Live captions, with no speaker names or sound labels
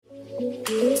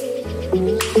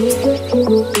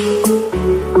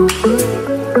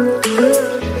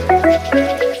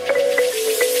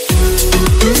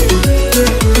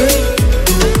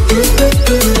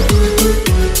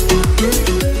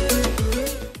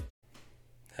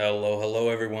Hello,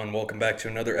 everyone. Welcome back to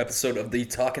another episode of the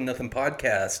Talkin Nothin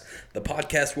podcast, the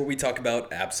podcast where we talk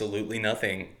about absolutely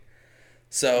nothing.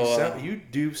 So, You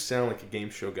do sound like a game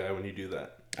show guy when you do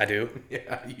that. I do?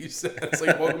 Yeah, you said it's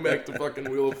like welcome back to fucking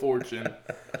Wheel of Fortune.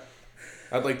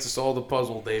 I'd like to solve the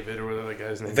puzzle, David, or whatever that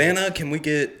guy's name is. Vanna, can we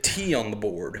get T on the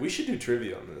board? We should do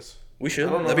trivia on this. We should.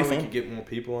 I don't know That'd how be we fun. could get more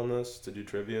people on this to do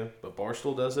trivia, but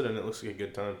Barstool does it, and it looks like a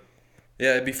good time.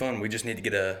 Yeah, it'd be fun. We just need to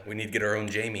get our own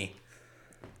Jamie.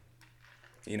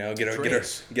 You know, get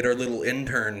our little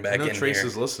intern back in here. I know Trace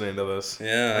is listening to this.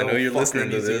 Yeah, I know you're listening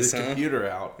to this, huh? Computer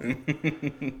out.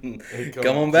 Hey,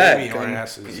 come on back. You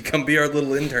come be our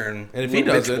little intern. And if he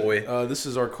does it, this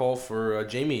is our call for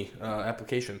Jamie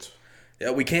applications. Yeah,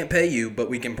 we can't pay you, but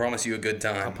we can promise you a good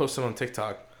time. I'll post them on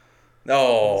TikTok.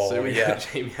 Oh, so we yeah. got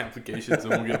Jamie applications, and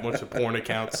we'll get a bunch of porn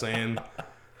accounts saying,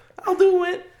 I'll do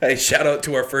it. Hey, shout out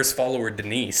to our first follower,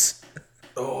 Denise.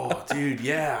 Oh, dude,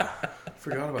 yeah.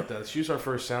 Forgot about that. She was our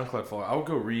first SoundCloud follower. I'll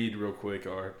go read real quick.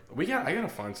 I gotta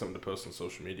find something to post on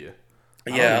social media. I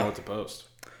don't know what to post.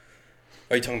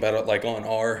 Are you talking about it like on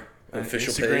our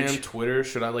official Instagram, page? Twitter?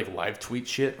 Should I like live tweet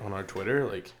shit on our Twitter?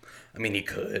 Like, I mean, you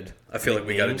could. I feel like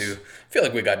we gotta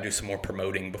do some more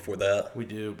promoting before that. We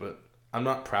do, but I'm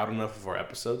not proud enough of our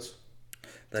episodes.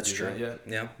 That's true. That yet.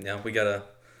 Yeah. We gotta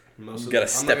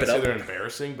step it up. They're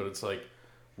embarrassing, but it's like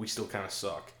we still kind of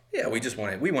suck. Yeah, we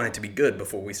want it to be good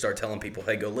before we start telling people,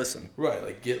 hey, go listen. Right,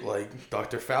 like get like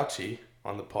Dr. Fauci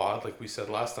on the pod, like we said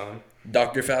last time.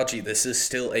 Dr. Fauci, this is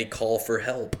still a call for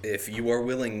help. If you are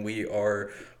willing, we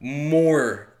are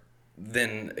more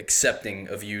than accepting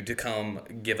of you to come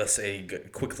give us a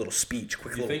quick little speech,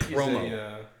 little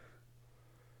promo.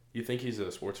 You think he's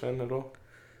a sports fan at all?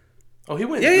 Oh, he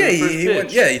went. Yeah, he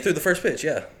went. Yeah, he threw the first pitch.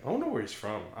 Yeah. I wonder where he's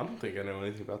from. I don't think I know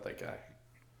anything about that guy.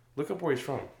 Look up where he's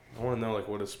from. I want to know like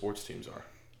what his sports teams are.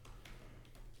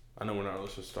 I know we're not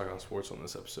supposed to talk on sports on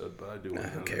this episode, but I do want to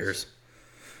know. Who cares?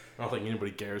 I don't think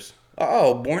anybody cares.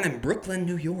 Oh, born in Brooklyn,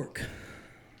 New York.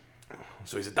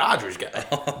 So he's a Dodgers guy.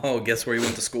 Oh, guess where he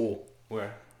went to school?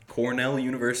 Where? Cornell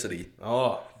University.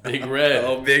 Oh, Big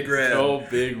Red. Big Red. Oh,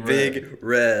 Big Red. Big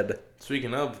Red.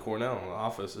 Speaking of Cornell, the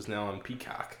office is now on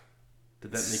Peacock.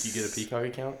 Did that make you get a Peacock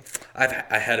account?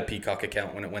 I had a Peacock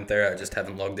account when it went there. I just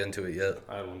haven't logged into it yet.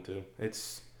 I had one too.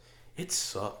 It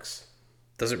sucks.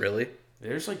 Does it really?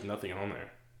 There's like nothing on there.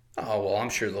 Oh, well, I'm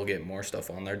sure they'll get more stuff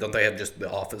on there. Don't they have just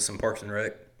The Office and Parks and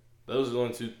Rec? Those are the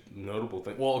only two notable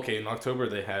things. Well, okay, in October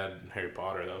they had Harry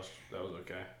Potter. That was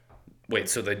okay. Wait,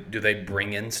 so do they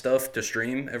bring in stuff to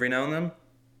stream every now and then?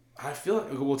 I feel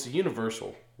like, well, it's a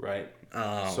Universal, right?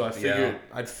 Oh, so I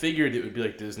figured it would be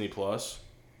like Disney Plus,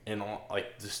 and all,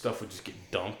 like this stuff would just get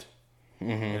dumped,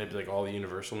 and it'd be like all the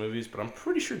Universal movies. But I'm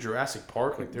pretty sure Jurassic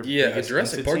Park, like their biggest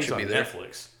Jurassic Park should be there.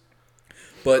 Netflix.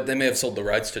 But they may have sold the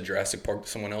rights to Jurassic Park to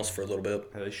someone else for a little bit.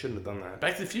 Yeah, they shouldn't have done that.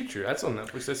 Back to the Future, that's on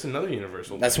Netflix. That's another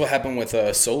Universal. That's what happened with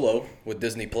Solo with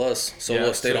Disney Plus.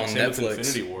 Solo stayed on Netflix.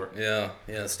 Infinity War. Yeah,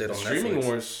 it stayed on Netflix. Streaming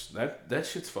wars, that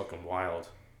shit's fucking wild.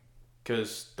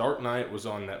 Because Dark Knight was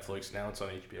on Netflix, now it's on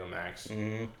HBO Max.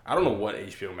 Mm-hmm. I don't know what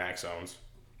HBO Max owns.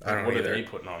 I don't know what either. Are they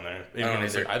putting on there? I don't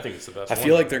either. I think it's the best. I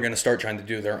feel like they're going to start trying to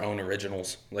do their own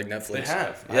originals, like Netflix. They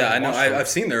have. Yeah, I know. I've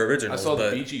seen their originals. I saw the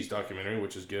Bee Gees documentary,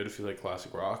 which is good if you like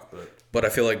classic rock. But I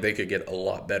feel like they could get a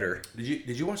lot better.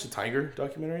 Did you watch the Tiger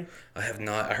documentary? I have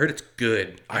not. I heard it's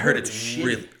good. I heard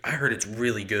it's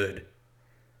really good.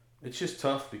 It's just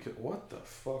tough because what the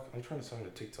fuck? I'm trying to sign a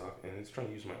TikTok and it's trying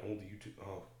to use my old YouTube.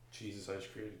 Oh Jesus! I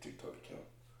just created a TikTok account.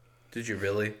 Did you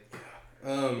really?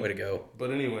 Way to go.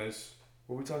 But anyways.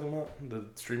 What were we talking about? The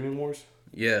streaming wars?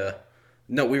 Yeah.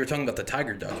 No, we were talking about the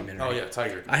Tiger documentary. Oh, yeah,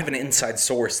 Tiger. I have an inside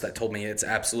source that told me it's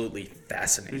absolutely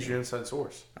fascinating. Who's your inside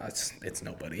source? It's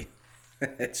nobody.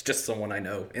 It's just someone I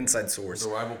know. Inside source. The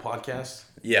Rival Podcast?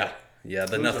 Yeah.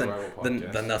 The Nothing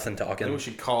Talking. Maybe we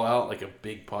should call out like a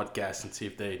big podcast and see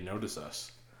if they notice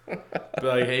us. Be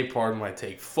like, hey, pardon my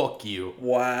take. Fuck you.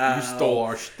 Wow. You stole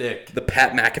our shtick. The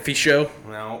Pat McAfee show?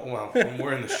 Well, I'm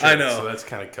wearing the shirt, I know. So that's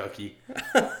kind of cucky.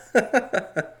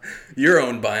 You're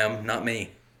owned by him, not me.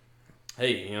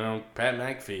 Hey, Pat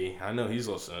McAfee, I know he's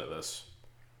listening to this.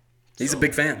 He's a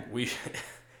big fan.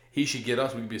 He should get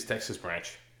us. We could be his Texas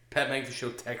branch. Pat McAfee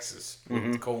Show Texas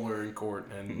with Kohler in court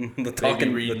and the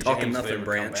Talkin Nothin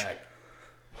branch.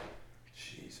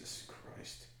 Jesus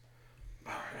Christ!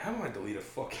 All right, how do I delete a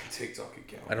fucking TikTok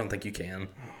account? I don't think you can.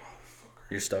 Oh,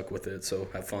 you're stuck with it, so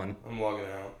have fun. I'm logging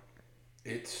out.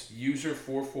 It's user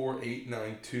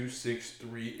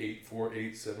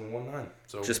 4489263848719.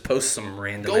 So just post some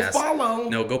random. Go follow.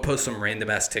 No, go post some random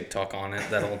ass TikTok on it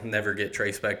that'll never get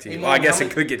traced back to you. Well, I guess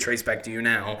it could get traced back to you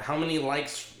now. How many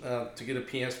likes to get a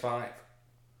PS5?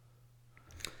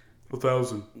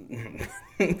 1,000.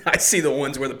 I see the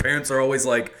ones where the parents are always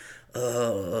like,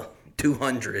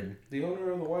 200. The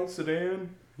owner of the white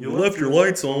sedan. You left your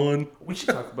lights on. We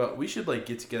should like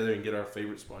get together and get our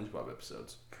favorite SpongeBob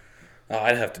episodes.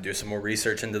 I'd have to do some more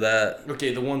research into that.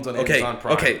 Okay, the ones on Amazon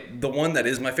Prime. Okay, the one that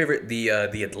is my favorite, the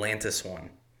Atlantis one.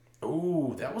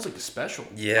 Ooh, that was like a special.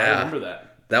 Yeah. I remember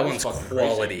that. That one's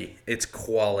quality. Crazy. It's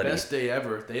quality. Best day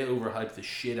ever. They overhyped the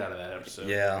shit out of that episode.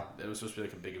 Yeah. It was supposed to be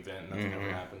like a big event. Nothing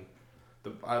ever happened. The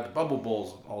Bubble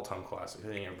Bowl's an all-time classic. I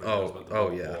think everybody knows about the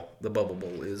Bubble Bowl. The Bubble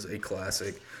Bowl is a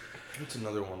classic. What's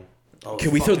another one?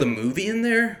 Can we throw the movie in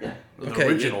there? Yeah. The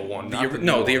original one.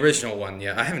 The original one.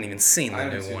 Yeah, I haven't even seen the new one.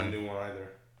 I haven't seen the new one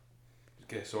either.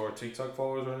 Okay, so our TikTok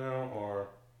followers right now are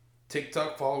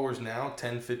TikTok followers now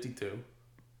 1052,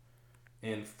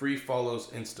 and free follows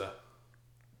Insta.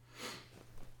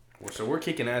 So we're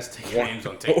kicking ass taking names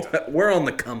on TikTok. We're on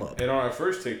the come up. And on our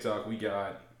first TikTok, we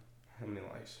got how many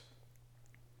likes?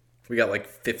 We got like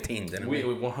 15, didn't we?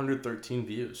 We 113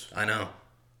 views. I know.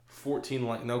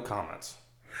 14 no comments.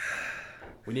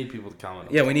 We need people to comment.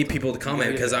 Yeah, we need people to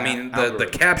comment because, I mean, the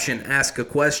caption asks a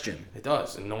question. It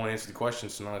does, and no one answered the question,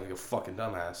 so now I'm like a fucking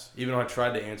dumbass. Even though I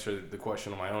tried to answer the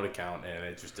question on my own account, and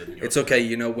it just didn't go. It's okay.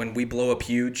 You know, when we blow up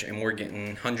huge and we're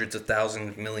getting hundreds of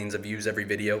thousands, millions of views every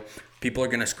video, people are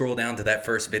going to scroll down to that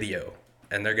first video,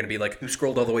 and they're going to be like, who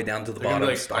scrolled all the way down to the bottom?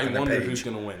 Like, I wonder who's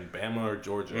going to win, Bama or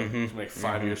Georgia. It's like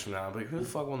 5 years from now. I'm like, who the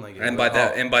fuck won that game? And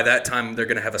by that time, they're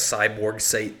going to have a cyborg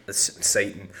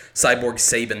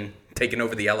Saban taking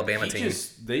over the Alabama team.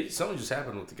 Something just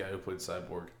happened with the guy who played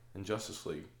Cyborg in Justice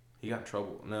League. He got in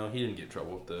trouble. No, he didn't get in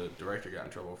trouble. The director got in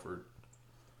trouble for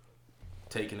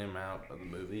taking him out of the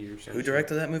movie or something. Who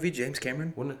directed that movie? James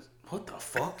Cameron? What the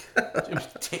fuck? James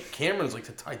Cameron's like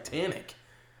the Titanic.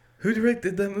 Who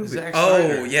directed that movie? Zack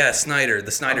Snyder. Yeah, Snyder. The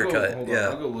Snyder Cut. Hold on,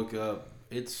 I'll go look up.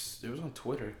 It was on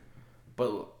Twitter.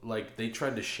 But, like, they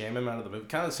tried to sham him out of the movie.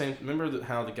 Kind of the same. Remember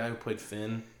how the guy who played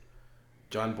Finn,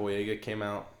 John Boyega, came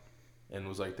out and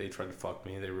was like, they tried to fuck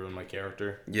me. They ruined my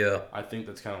character. Yeah. I think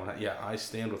that's kind of what happened. Yeah, I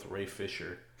stand with Ray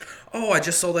Fisher. Oh, I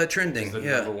just saw that trending. It's the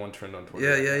number one trend on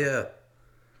Twitter. Yeah.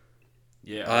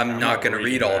 Yeah. I'm not going to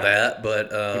read all that, but...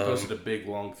 he posted a big,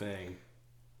 long thing.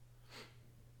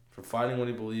 For fighting what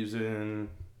he believes in,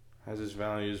 has his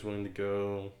values, willing to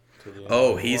go to the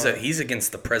end. He's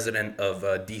against the president of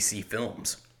DC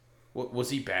Films. What, was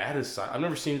he bad? I've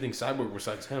never seen anything Cyborg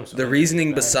besides him. So the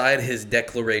reasoning beside his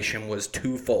declaration was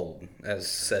twofold, as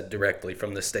said directly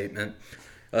from the statement.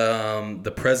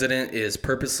 The president is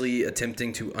purposely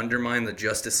attempting to undermine the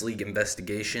Justice League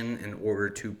investigation in order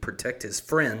to protect his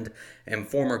friend and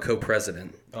former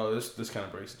co-president. Oh, this kind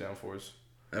of breaks it down for us.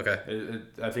 Okay.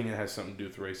 I think it has something to do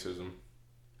with racism.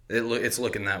 It's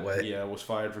looking that way. Yeah, was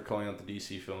fired for calling out the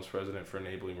DC Films president for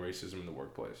enabling racism in the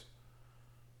workplace.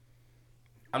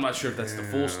 I'm not sure if that's the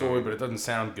full story, but it doesn't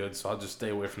sound good, so I'll just stay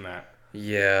away from that.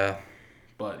 Yeah.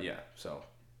 But, yeah, so.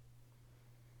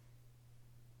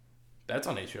 That's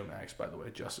on HBO Max, by the way,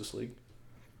 Justice League.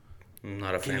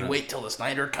 Not a fan. Can you wait till the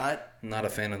Snyder Cut? Not a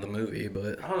fan of the movie,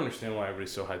 but... I don't understand why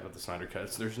everybody's so hyped about the Snyder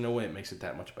Cut. There's no way it makes it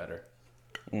that much better.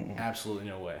 Absolutely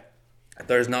no way.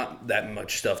 There's not that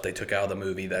much stuff they took out of the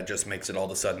movie that just makes it all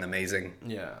of a sudden amazing.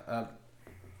 Yeah.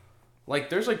 Like,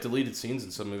 there's, like, deleted scenes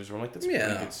in some movies where I'm like, that's a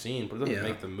pretty good scene, but it doesn't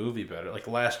make the movie better. Like,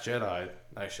 Last Jedi,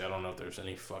 actually, I don't know if there's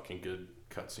any fucking good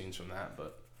cut scenes from that,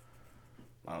 but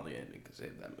I don't think anything could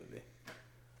save that movie.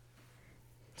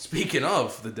 Speaking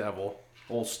of the devil,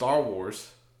 old Star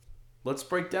Wars, let's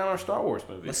break down our Star Wars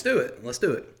movies. Let's do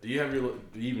it. Do you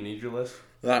even need your list?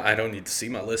 I don't need to see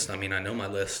my list. I mean, I know my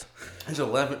list. There's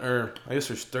 11, or I guess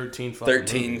there's 13 fucking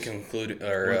 13 movies. Concluded,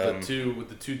 with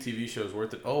the two TV shows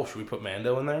worth it. Oh, should we put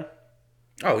Mando in there?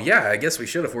 Oh, yeah, I guess we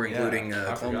should if we're including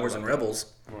Clone Wars and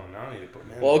Rebels. Well, now I need to put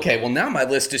Mando. Well, okay, now my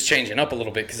list is changing up a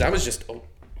little bit because I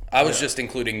was just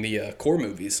including the core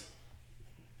movies.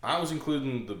 I was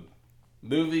including the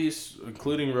movies,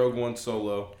 including Rogue One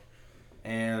Solo,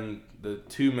 and the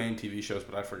two main TV shows,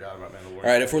 but I forgot about Mandalorian. All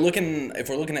right, if we're looking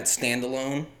at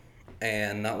standalone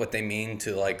and not what they mean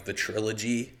to like the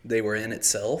trilogy they were in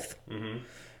itself,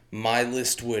 my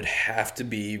list would have to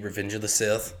be Revenge of the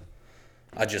Sith.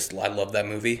 I love that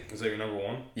movie. Is that your number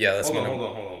one? Yeah, that's Hold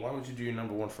on. Why would you do your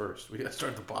number one first? We gotta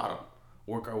start at the bottom,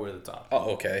 work our way to the top.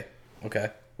 Oh, okay,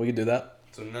 we can do that.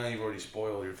 So now you've already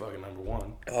spoiled your fucking number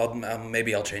one.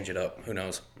 Maybe I'll change it up. Who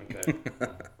knows? Okay.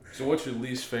 So what's your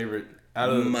least favorite?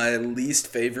 My least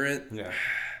favorite? Yeah.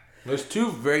 There's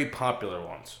two very popular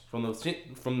ones. From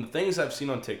the things I've seen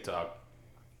on TikTok,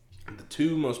 the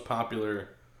two most popular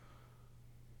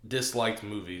disliked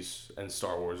movies and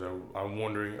Star Wars. I'm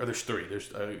wondering. Oh, there's three. There's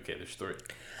three.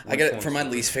 I got it for my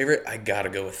least favorite. I gotta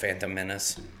go with Phantom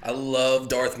Menace. I love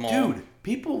Darth Maul. Dude,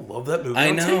 people love that movie.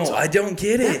 I know. TikTok. I don't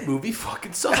get it. That movie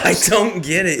fucking sucks. I don't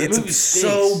get it. It's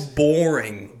so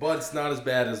boring. But it's not as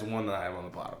bad as the one that I have on the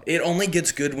bottom. It only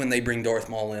gets good when they bring Darth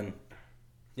Maul in.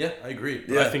 Yeah, I agree.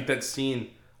 But I think that scene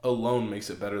alone makes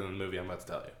it better than the movie I'm about to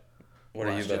tell you. What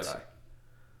are you about to say?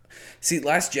 See,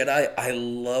 Last Jedi, I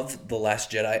love The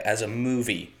Last Jedi as a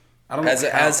movie. I don't know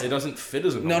it doesn't fit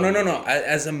as a movie. No.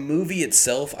 As a movie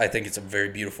itself, I think it's a very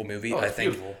beautiful movie. It's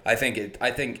beautiful. I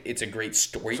think it's a great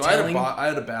storytelling. So I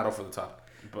had a battle for the top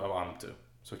bottom two.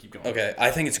 So keep going. Okay, I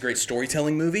think it's a great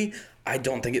storytelling movie. I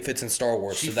don't think it fits in Star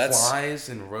Wars. She flies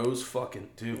and Rose fucking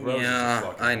dude. Rose is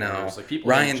I know. Like,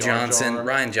 Ryan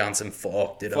Johnson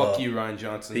fucked it up. Fuck you, Ryan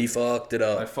Johnson. He fucked it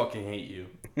up. I fucking hate you.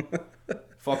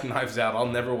 Fucking Knives Out. I'll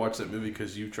never watch that movie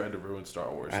because you tried to ruin Star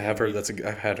Wars. I've heard that's a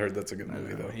good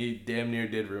movie though. He damn near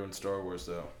did ruin Star Wars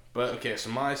though. But okay,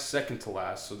 so my second to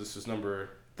last. So this is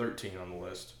number 13 on the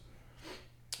list.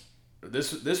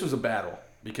 This was a battle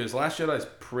because Last Jedi is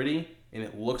pretty and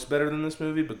it looks better than this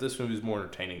movie, but this movie is more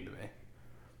entertaining to me.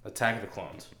 Attack of the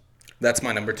Clones. That's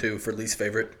my number 2 for least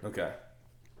favorite. Okay,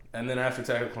 and then after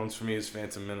Attack of the Clones for me is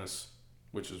Phantom Menace,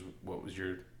 which is what was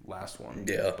your last one.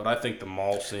 Yeah. But I think the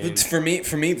mall scene... For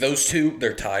me, those two,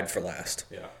 they're tied for last.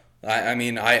 Yeah.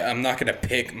 I'm not going to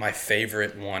pick my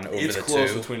favorite one over the two. It's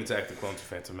close between Attack of the Clones and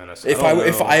Phantom Menace. If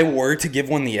I were to give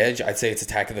one the edge, I'd say it's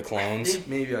Attack of the Clones. I think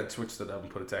maybe I'd switch that up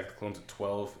and put Attack of the Clones at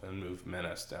 12 and move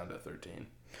Menace down to 13.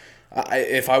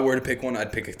 If I were to pick one,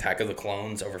 I'd pick Attack of the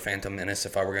Clones over Phantom Menace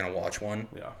if I were going to watch one.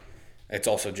 Yeah. It's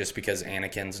also just because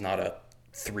Anakin's not a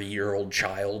 3-year-old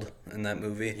child in that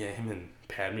movie. Yeah, him and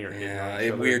Padme are hitting on each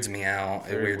it other. Weirds me out.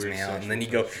 It weirds me out. And then you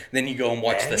go and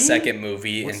watch Padme? the second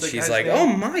movie, and she's like, name? "Oh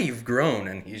my, you've grown,"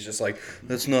 and he's just like,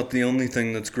 "That's not the only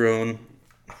thing that's grown."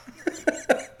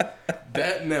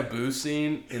 That Naboo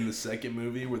scene in the second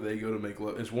movie where they go to make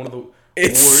love is one of the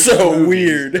It's worst so movies.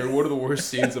 weird. They're one of the worst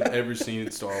scenes I've ever seen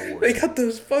in Star Wars. They got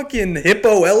those fucking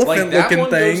hippo elephant that looking one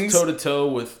things. Goes toe to toe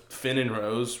with Finn and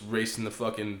Rose racing the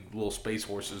fucking little space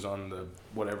horses on the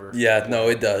whatever. Yeah, no,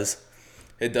 it does.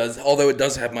 It does. Although it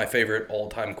does have my favorite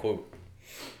all-time quote.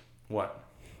 What?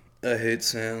 I hate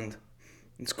sand.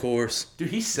 It's coarse. Dude,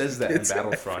 he says that in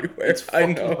Battlefront. Everywhere. It's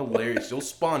fucking hilarious. You'll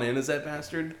spawn in as that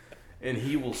bastard, and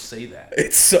he will say that.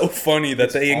 It's so funny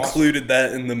that they included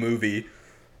that in the movie.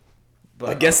 But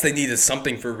I guess they needed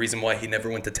something for a reason why he never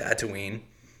went to Tatooine.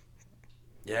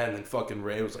 Yeah, and then fucking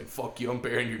Rey was like, "Fuck you, I'm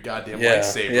burying your goddamn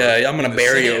lightsaber." Yeah, I'm gonna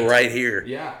bury it right here.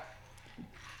 Yeah.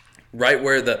 Right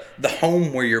where the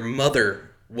home where your mother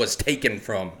was taken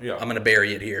from. Yeah. I'm gonna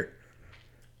bury it here.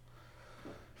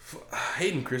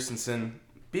 Hayden Christensen.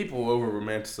 People over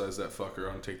romanticize that fucker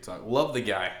on TikTok. Love the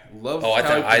guy. Love.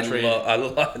 I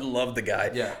love the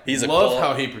guy. Yeah, he's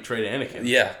how he portrayed Anakin.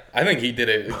 Yeah, I think he did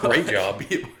a great job.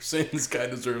 People are saying this guy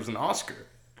deserves an Oscar.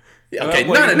 Yeah, okay,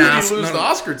 not an Oscar. Lose the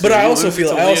Oscar to? But I also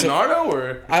feel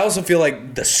Leonardo I also feel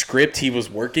like the script he was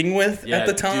working with at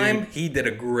the time, he did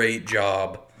a great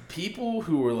job. People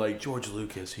who were like, George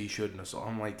Lucas, he shouldn't have.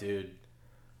 I'm like, dude,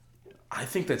 I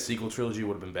think that sequel trilogy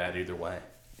would have been bad either way.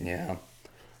 Yeah.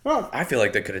 Well, I feel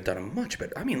like they could have done a much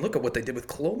better. I mean, look at what they did with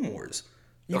Clone Wars.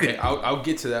 I'll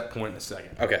get to that point in a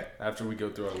second. Okay. After we go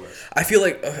through our list. I feel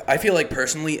like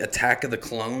personally, Attack of the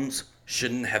Clones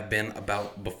shouldn't have been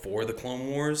about before the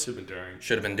Clone Wars. Should have been during.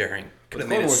 Should have been during. Clone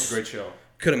Wars is a great show.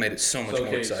 Could have made it so much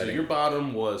more exciting. So your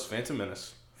bottom was Phantom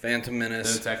Menace. Then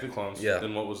Attack of the Clones. Yeah.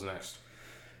 Then what was next?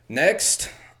 Next,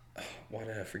 why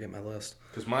did I forget my list?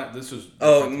 Because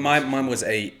mine was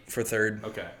 8 for third.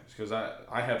 Okay, because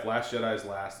I have Last Jedi's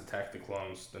last, Attack the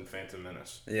Clones, then Phantom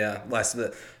Menace. Yeah, the Last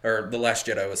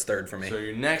Jedi was third for me. So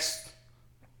your next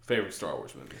favorite Star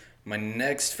Wars movie? My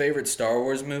next favorite Star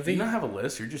Wars movie? Do you not have a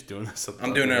list? You're just doing this.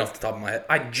 I'm doing it off the top of my head.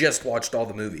 I just watched all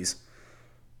the movies.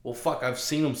 Well, fuck, I've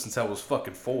seen them since I was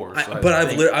fucking 4.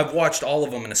 I've watched all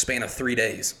of them in a span of 3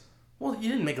 days. Well, you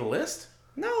didn't make a list?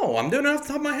 No, I'm doing it off the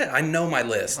top of my head. I know my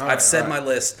list. I've said my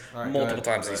list multiple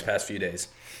times these past few days.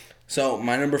 So,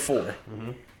 my number 4.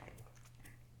 Mm-hmm.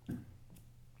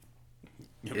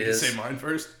 You want me to say mine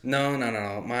first? No.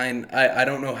 Mine, I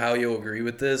don't know how you'll agree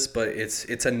with this, but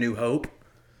it's A New Hope.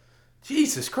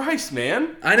 Jesus Christ,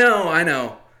 man. I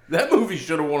know. That movie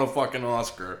should have won a fucking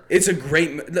Oscar. It's a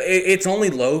great... It's only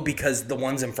low because the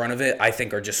ones in front of it, I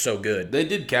think, are just so good. They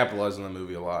did capitalize on the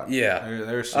movie a lot. Yeah.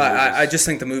 They're so I just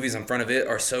think the movies in front of it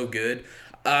are so good.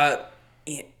 But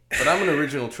I'm an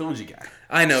original trilogy guy.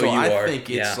 I know so you are. I think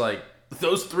it's like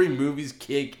Those 3 movies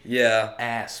kick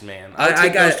ass, man. I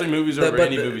got those 3 movies over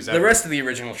any movies ever. The rest of the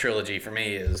original trilogy for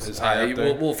me is high.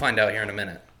 We'll find out here in a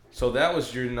minute. So that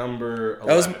was your number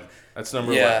 11. That's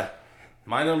number 11.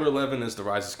 My number 11 is The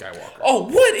Rise of Skywalker. Oh,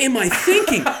 what am I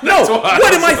thinking? What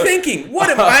am I thinking?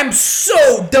 I'm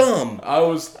so dumb.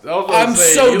 I'm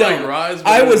so dumb. Like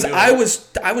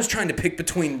I was trying to pick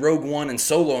between Rogue One and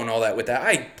Solo and all that with that.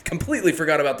 I completely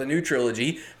forgot about the new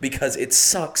trilogy because it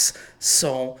sucks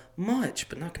so much,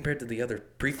 but not compared to the other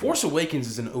prequels. Force Awakens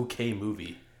is an okay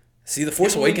movie. See, The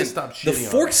Force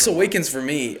Awakens for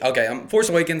me, okay, Force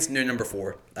Awakens, new number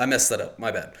 4. I messed that up,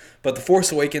 my bad. But The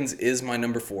Force Awakens is my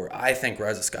number 4. I think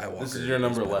Rise of Skywalker. This is your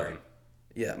number 11.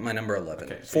 Yeah, my number 11.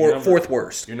 Okay, so fourth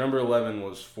worst. Your number 11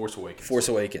 was Force Awakens. Force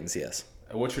Awakens, yes.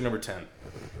 And what's your number 10?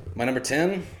 My number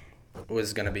 10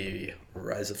 was going to be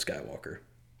Rise of Skywalker.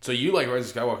 So you like Rise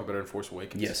of Skywalker better than Force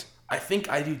Awakens? Yes. I think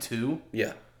I do too.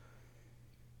 Yeah.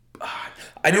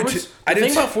 The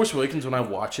thing about Force Awakens, when I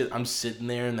watch it, I'm sitting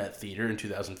there in that theater in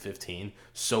 2015,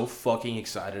 so fucking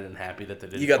excited and happy that they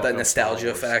didn't. You got that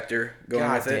nostalgia factor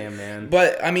going with it. Goddamn, man.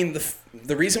 But I mean,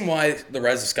 the reason why the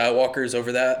Rise of Skywalker is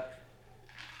over that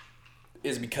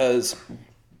is because,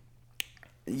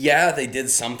 they did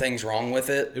some things wrong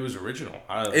with it. It was original.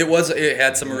 It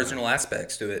had some original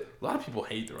aspects to it. A lot of people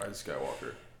hate the Rise of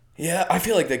Skywalker. Yeah, I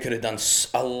feel like they could have done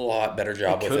a lot better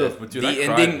job with it. But dude,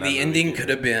 the ending could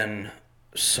have been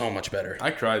so much better. I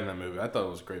cried in that movie. I thought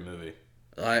it was a great movie.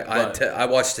 I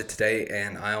watched it today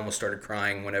and I almost started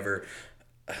crying whenever.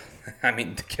 I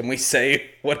mean, can we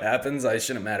say what happens? I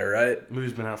shouldn't matter, right? The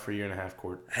movie's been out for a year and a half,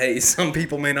 Court. Hey, some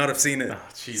people may not have seen it. Oh,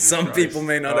 some Christ. people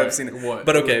may not have seen it. What?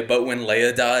 But okay, but when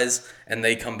Leia dies and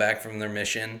they come back from their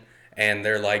mission. And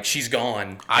they're like, she's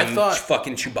gone. I thought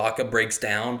fucking Chewbacca breaks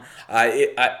down.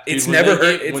 It's never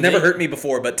hurt me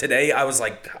before, but today I was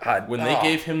like, God. When they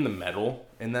gave him the medal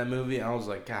in that movie, I was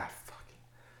like, God, fucking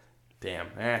damn,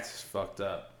 that's just fucked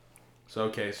up. So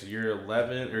okay, so your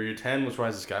 11 or your 10 was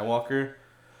Rise of Skywalker.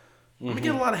 I'm gonna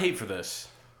get a lot of hate for this,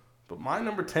 but my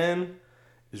number 10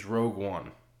 is Rogue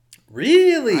One.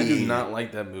 Really? I do not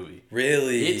like that movie.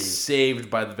 Really? It's saved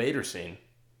by the Vader scene.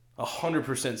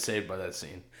 100% saved by that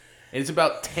scene. And it's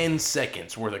about 10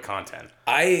 seconds worth of content.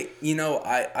 I do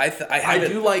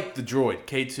like the droid,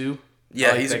 K2.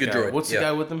 Yeah, he's a good droid. What's the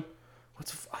guy with him?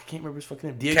 I can't remember his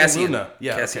fucking name. Diego Cassian. Luna.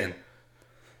 Yeah, Cassian. Okay.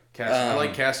 Cassian. I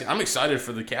like Cassian. I'm excited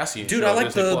for the Cassian dude, show. I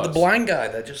like the blind guy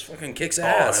that just fucking kicks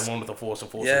ass. Oh, that one with the Force.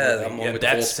 Yeah, that one with the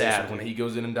Force. That's sad when he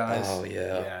goes in and dies. Oh,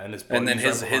 yeah. Yeah, and then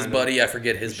his buddy, I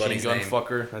forget his buddy's name. Machine Gun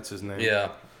Fucker, that's his name. Yeah.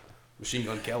 Machine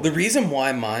Gun Kelly. The reason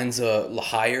why mine's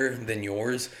higher than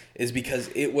yours is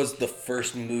because it was the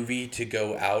first movie to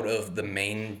go out of the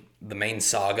main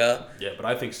saga. Yeah, but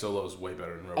I think Solo's way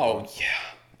better than Rogue One.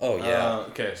 Oh yeah.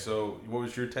 Okay, so what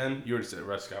was your 10? You already said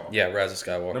Rise of Skywalker. Yeah, Rise of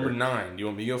Skywalker. Number 9. Do you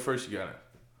want me to go first? You got it.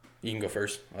 You can go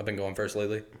first. I've been going first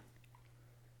lately.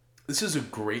 This is a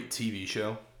great TV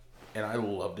show, and I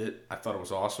loved it. I thought it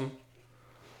was awesome.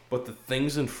 But the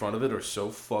things in front of it are so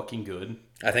fucking good.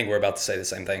 I think we're about to say the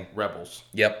same thing. Rebels.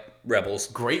 Yep, Rebels.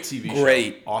 Great TV show.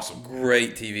 Great. Awesome.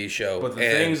 Great TV show. But the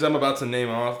things I'm about to name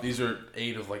off, these are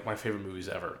 8 of like my favorite movies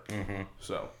ever. Mm-hmm.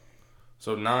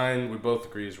 So 9, we both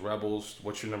agree is Rebels.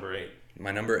 What's your number 8?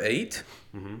 My number 8?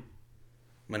 Mm-hmm.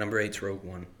 My number 8's Rogue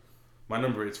One. My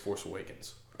number 8's Force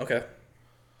Awakens. Okay.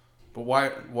 But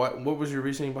what was your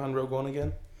reasoning behind Rogue One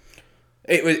again?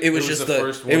 It was just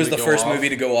the first movie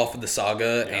to go off of the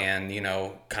saga and,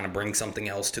 kind of bring something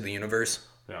else to the universe.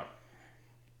 Yeah.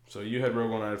 So you had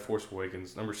Rogue One, I had Force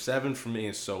Awakens. Number 7 for me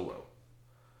is Solo.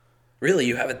 Really?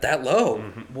 You have it that low?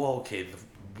 Mm-hmm. Well, okay.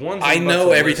 The ones I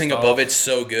know everything above it's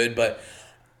so good, but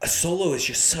Solo is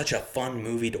just such a fun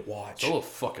movie to watch. Solo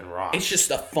fucking rocks. It's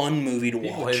just a fun movie to watch.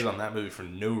 People hated on that movie for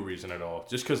no reason at all.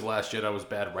 Just because Last Jedi was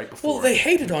bad right before. Well, they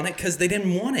hated on it because they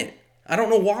didn't want it. I don't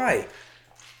know why.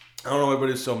 I don't know,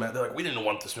 everybody's so mad. They're like, we didn't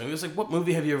want this movie. It's like, what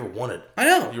movie have you ever wanted? I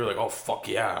know. You were like, oh, fuck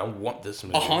yeah, I want this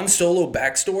movie. A Han Solo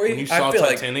backstory? When you saw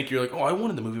Titanic, you're like, oh, I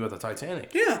wanted the movie about the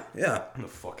Titanic. Yeah. Get the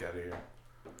fuck out of here.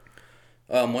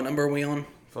 What number are we on?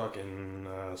 Fucking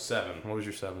 7. What was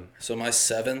your 7? So my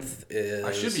 7th is...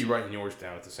 I should be writing yours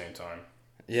down at the same time.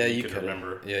 Yeah, you could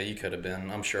remember. Yeah, you could have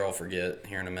been. I'm sure I'll forget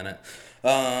here in a minute.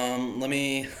 Let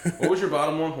me... What was your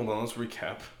bottom one? Hold on, let's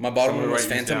recap. My bottom one was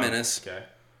Phantom Menace. Okay.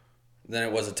 Then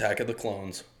it was Attack of the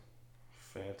Clones.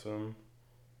 Phantom.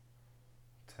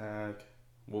 Attack.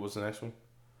 What was the next one?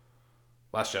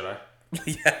 Last Jedi.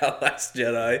 Yeah, Last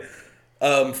Jedi.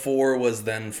 4 was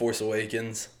then Force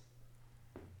Awakens.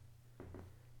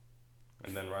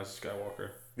 And then Rise of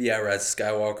Skywalker. Yeah, Rise of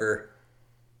Skywalker.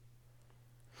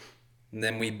 And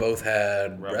then we both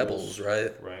had Rebels,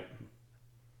 right? Right.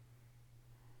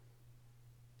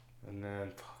 And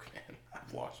then, fuck, man,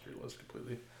 I've lost your list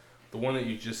completely. The one that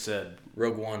you just said.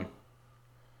 Rogue One.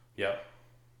 Yeah.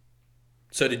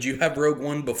 So did you have Rogue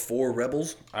One before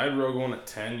Rebels? I had Rogue One at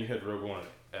 10. You had Rogue One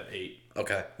at 8.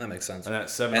 Okay, that makes sense. And at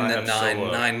 7, and I then have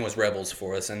Solo. 9 was Rebels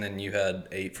for us, and then you had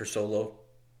 8 for Solo?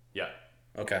 Yeah.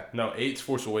 Okay. No, 8's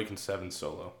Force Awakens, 7's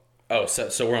Solo. Oh,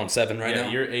 so we're on 7 right now?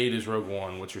 Yeah, your 8 is Rogue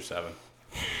One. What's your 7?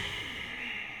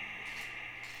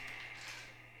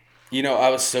 You know, I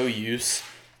was so used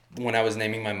when I was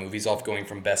naming my movies off going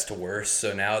from best to worst.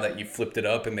 So now that you flipped it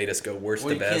up and made us go worst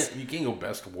to best. You can't go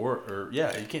best to worst.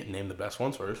 You can't name the best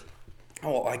ones first.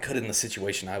 Oh, I could in the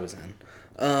situation I was in.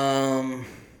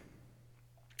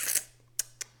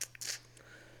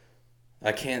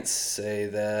 I can't say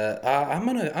that. I'm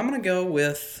gonna go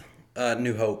with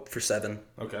New Hope for 7.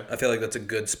 Okay. I feel like that's a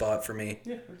good spot for me.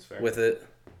 Yeah, that's fair. With it.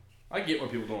 I get why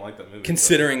people don't like that movie.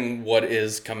 Considering what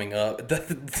is coming up.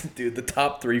 Dude, the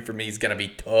top 3 for me is going to be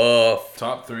tough.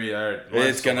 Top 3,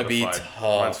 it's going to be tough.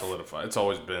 Mine's solidified. It's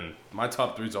always been, my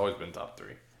top 3's always been top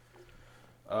 3.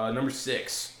 Number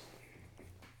 6.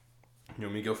 You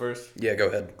want me to go first? Yeah, go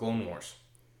ahead. Clone Wars.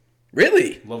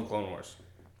 Really? Love Clone Wars.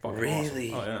 Fucking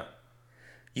really? Awesome. Oh, yeah.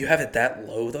 You have it that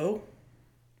low, though?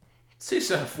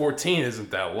 C7 14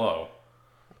 isn't that low.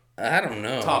 I don't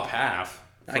know. Top half.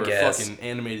 For I guess. A fucking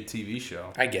animated TV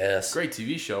show. I guess. Great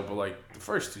TV show, but like the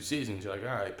first 2 seasons, you're like,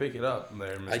 all right, pick it up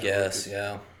there, Mr. I guess, Lucas.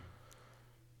 yeah.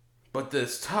 But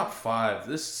this top 5,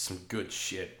 this is some good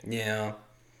shit. Yeah.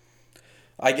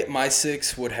 I get my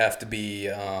 6 would have to be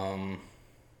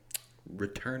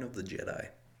Return of the Jedi.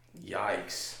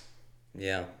 Yikes.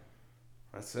 Yeah.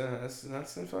 That's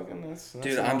fucking.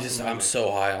 Dude, I'm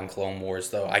so high on Clone Wars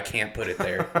though. I can't put it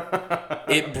there.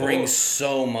 It brings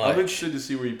so much. I'm interested to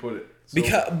see where you put it.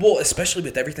 So, especially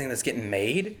with everything that's getting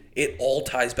made, it all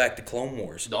ties back to Clone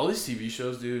Wars. All these TV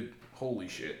shows, dude, holy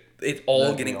shit. It's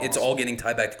all getting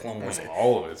tied back to Clone Wars.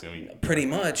 All of it's gonna be pretty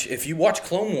much. If you watch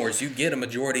Clone Wars, you get a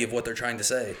majority of what they're trying to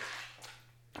say.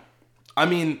 I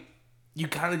mean, you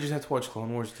kind of just have to watch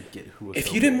Clone Wars to get who.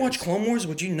 If you didn't watch Clone Wars,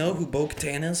 would you know who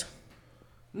Bo-Katan is?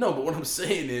 No, but what I'm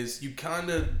saying is, you kind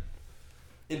of,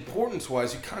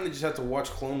 importance-wise, you kind of just have to watch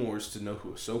Clone Wars to know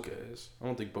who Ahsoka is. I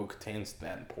don't think Bo-Katan's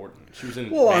that important. She was in.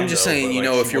 Well, Mando, I'm just saying,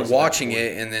 if you're watching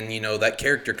it and then that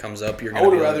character comes up, you're gonna. I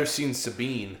would have rather seen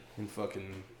Sabine in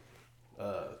fucking,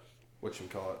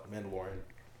 whatchamacallit, Mandalorian.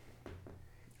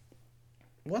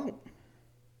 Well,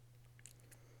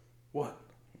 what?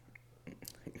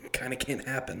 Kind of can't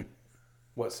happen.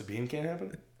 What, Sabine can't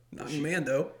happen? Not in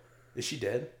Mando. Is she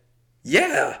dead?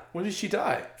 Yeah. When did she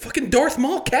die? Fucking Darth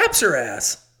Maul caps her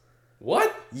ass.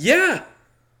 What? Yeah.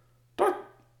 What?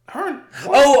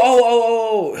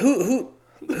 Who?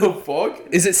 The fuck?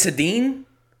 Is it Sadine?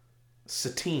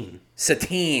 Satine.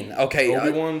 Okay.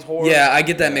 Obi-Wan's whore? Yeah, I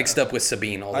get that mixed up with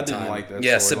Sabine all the time. I didn't like that.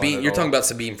 Yeah, Sabine. You're talking about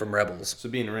Sabine from Rebels.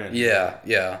 Sabine Wren.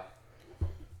 Yeah.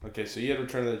 Okay, so you had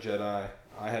Return of the Jedi.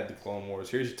 I had the Clone Wars.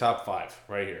 Here's your top 5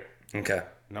 right here. Okay.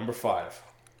 Number 5.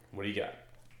 What do you got?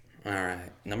 All right.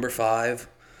 Number 5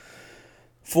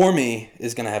 for me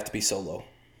is going to have to be Solo.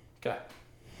 Okay.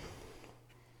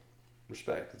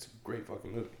 Respect. It's a great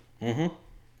fucking movie. Mm-hmm.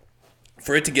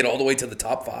 For it to get all the way to the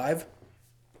top 5?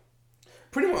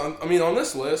 Pretty much. I mean, on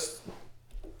this list,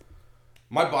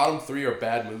 my bottom 3 are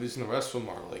bad movies, and the rest of them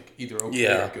are like either okay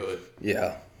or good.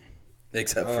 Yeah.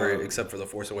 Except for The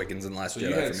Force Awakens and Last Jedi for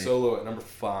me. So you had Solo at number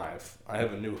 5. I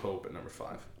have A New Hope at number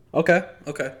 5. Okay.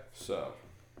 So,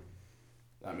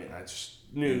 I mean, I just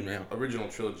knew original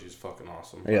trilogy is fucking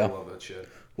awesome. Yeah. I love that shit.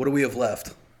 What do we have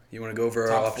left? You want to go over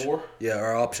our top 4? Yeah,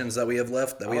 our options that we have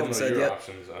left that we haven't said yet.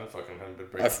 Options. I fucking haven't been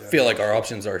breaking. I feel like our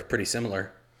options are pretty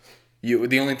similar.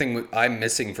 The only thing I'm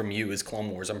missing from you is Clone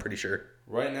Wars. I'm pretty sure.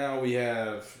 Right now we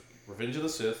have Revenge of the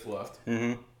Sith left.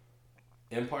 Mm-hmm.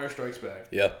 Empire Strikes Back.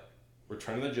 Yeah.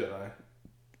 Return of the Jedi.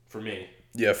 For me.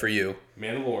 Yeah, for you.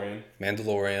 Mandalorian.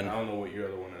 I don't know what your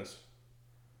other one is.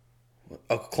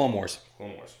 Oh, Clone Wars.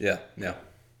 Yeah. So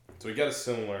we got a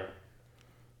similar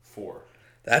 4.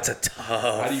 That's a tough.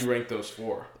 How do you rank those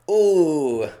 4?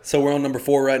 Ooh. So we're on number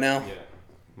 4 right now? Yeah.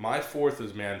 My 4th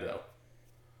is Mando.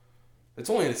 It's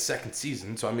only in its 2nd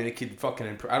season, so I mean, it could fucking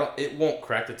improve. It won't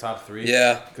crack the top 3.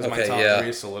 Yeah. Because my top 3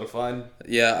 is solidified.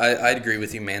 Yeah, I'd agree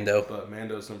with you, Mando. But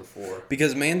Mando's number 4.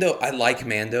 Because Mando, I like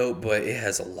Mando, but it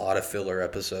has a lot of filler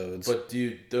episodes. But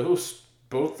dude,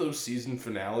 both those season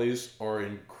finales are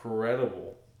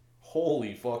incredible.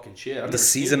 Holy fucking shit! The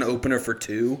season opener for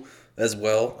 2 as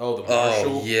well. Oh, the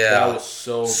Marshall. Oh, yeah. That was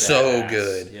so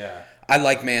good. Yeah. I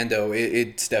like Mando.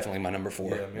 It's definitely my number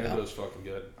 4. Yeah, Mando's fucking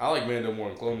good. I like Mando more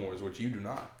than Clone Wars, which you do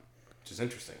not. Which is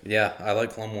interesting. Yeah, I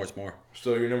like Clone Wars more.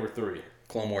 So you're number 3.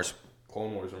 Clone Wars.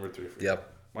 Clone Wars number 3 for you.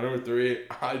 Yep. My number 3,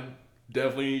 I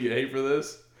definitely hate for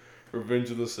this.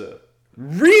 Revenge of the Sith.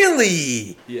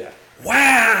 Really? Yeah.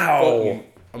 Wow. Fucking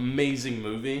amazing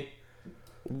movie.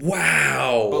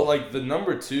 Wow. But like the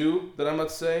number 2 that I'm about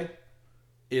to say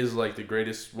is like one of the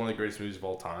greatest movies of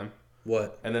all time.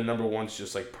 What? And then number 1's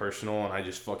just like personal, and I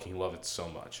just fucking love it so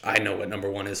much. I know what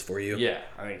number 1 is for you. Yeah,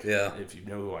 I think if you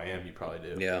know who I am, you probably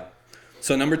do. Yeah.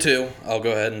 So number 2, I'll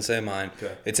go ahead and say mine.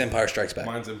 Okay. It's Empire Strikes Back.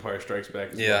 Mine's Empire Strikes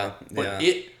Back as well. But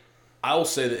I will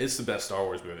say that it's the best Star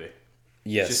Wars movie.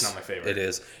 Yes. It's just not my favorite. It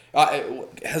is.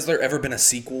 Has there ever been a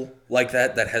sequel like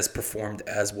that has performed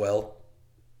as well?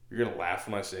 You're going to laugh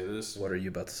when I say this. What are you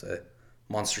about to say?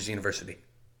 Monsters University.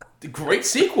 Great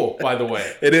sequel, by the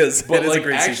way. It is. But it is a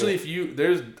great actually,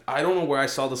 sequel. I don't know where I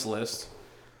saw this list,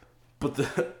 but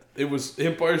it was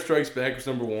Empire Strikes Back was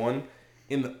number 1.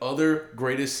 In the other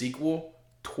greatest sequel,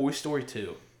 Toy Story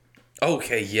 2.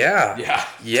 Okay, yeah.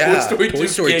 Yeah. Toy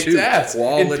Story 2 ass.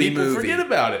 Quality and people movie. Forget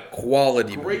about it.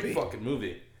 Quality movie. Great fucking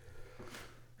movie.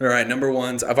 All right, number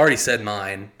 1's. I've already said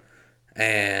mine.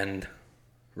 And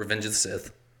Revenge of the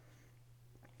Sith.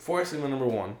 Before I say my number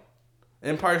 1,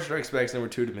 Empire Strikes Back is number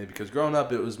 2 to me because growing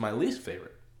up, it was my least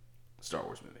favorite Star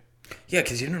Wars movie. Yeah,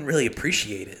 because you didn't really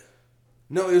appreciate it.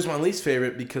 No, it was my least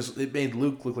favorite because it made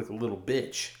Luke look like a little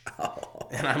bitch. Oh.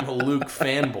 And I'm a Luke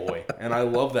fanboy, and I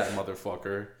love that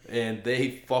motherfucker. And they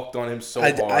fucked on him so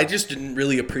hard. I just didn't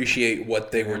really appreciate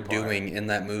what they were doing in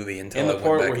that movie until the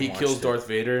part where he kills Darth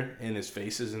Vader and his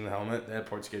face is in the helmet. That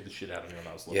part scared the shit out of me when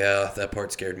I was little. Yeah, that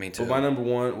part scared me too. But my number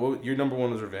 1, your number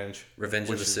 1 was Revenge. Revenge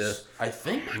of the Sith. I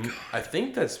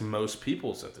think that's most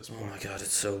people's at this point. Oh my god,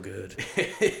 it's so good.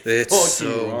 It's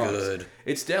so good.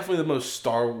 It's definitely the most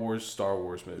Star Wars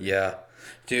movie. Yeah,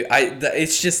 dude.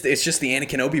 It's just the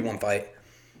Anakin Obi-Wan fight.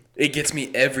 It gets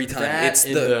me every time. It's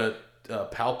the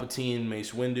Palpatine,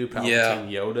 Mace Windu, Palpatine,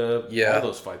 Yoda. Yeah, all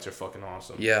those fights are fucking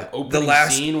awesome. Yeah, the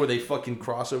last scene where they fucking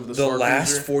cross over the Star last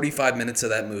Cruiser. 45 minutes of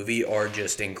that movie are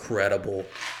just incredible.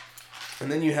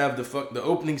 And then you have the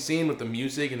opening scene with the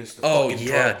music, and it's the fucking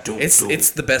drop. It's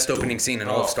the best opening scene in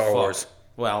all of Star Wars.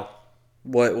 Well,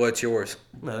 what's yours?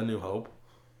 A New Hope.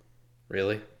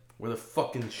 Really? Where the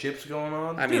fucking ship's going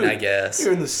on? I mean, I guess.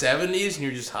 You're in the 70s and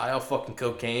you're just high off fucking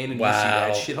cocaine and you see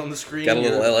that shit on the screen. Got a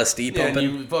little LSD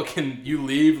pumping. And you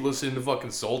leave listening to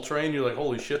fucking Soul Train. You're like,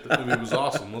 holy shit, that movie was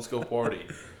awesome. Let's go party.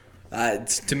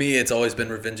 To me, it's always been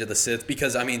Revenge of the Sith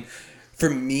because, I mean, for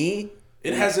me...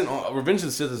 Revenge of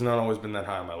the Sith has not always been that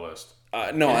high on my list.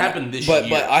 No, it happened this year.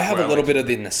 But I have a little bit of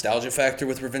the nostalgia factor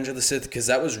with Revenge of the Sith because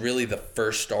that was really the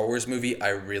first Star Wars movie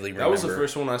I really remember. That was the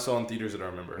first one I saw in theaters that I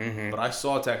remember. Mm-hmm. But I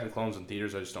saw Attack of the Clones in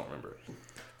theaters. I just don't remember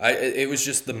it. It was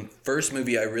just the first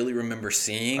movie I really remember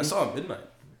seeing. I saw it at midnight.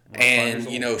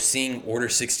 And, seeing Order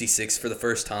 66 for the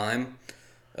first time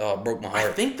broke my heart.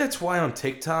 I think that's why on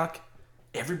TikTok,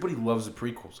 everybody loves the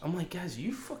prequels. I'm like, guys,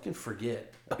 you fucking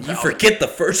forget. You forget the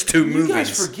first two movies. You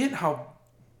guys forget how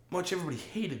much everybody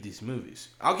hated these movies.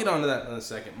 I'll get onto that in a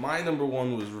second. My number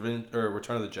 1 was Return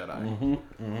of the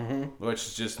Jedi, which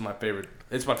is just my favorite.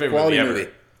 It's my favorite movie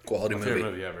ever. Quality movie.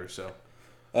 Favorite movie ever. So,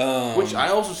 which I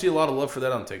also see a lot of love for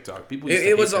that on TikTok. People.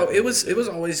 It was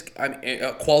always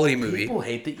a quality movie. People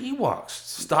hate the Ewoks.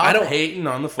 Stop hating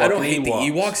on the fucking Ewoks. I don't hate the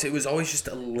Ewoks. It was always just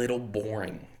a little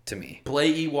boring to me.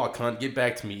 Play Ewok Hunt. Get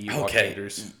back to me, Ewok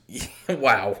haters.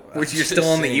 Wow, you're still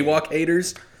on the Ewok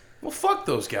haters. Well, fuck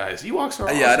those guys. Ewoks are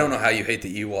awesome. Yeah, I don't know how you hate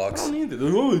the Ewoks. I don't either.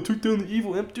 They took down the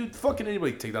evil Empire. Dude, fucking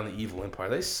anybody take down the evil Empire.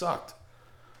 They sucked.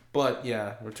 But,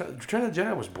 yeah, Return of the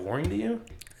Jedi was boring to you?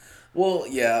 Well,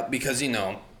 yeah, because,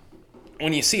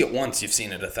 when you see it once, you've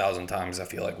seen it 1,000 times, I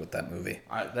feel like, with that movie.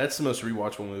 That's the most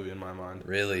rewatchable movie in my mind.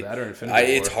 Really? That or Infinity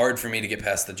War. It's hard for me to get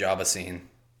past the Jabba scene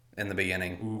in the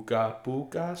beginning. Uka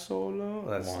Puka Solo.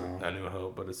 That's A New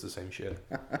Hope, but it's the same shit.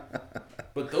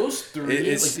 But those three,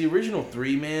 like the original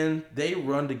three, man, they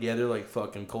run together like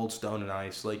fucking cold stone and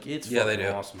ice. Like it's fucking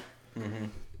awesome. Mm-hmm.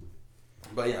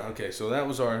 But yeah, okay. So that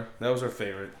was our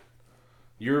favorite.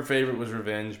 Your favorite was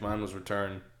Revenge. Mine was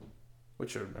Return.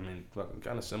 Which are,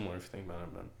 kind of similar if you think about it.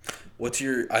 But what's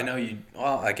your? I know you.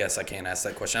 Well, I guess I can't ask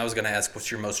that question. I was gonna ask,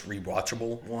 what's your most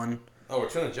rewatchable one? Oh,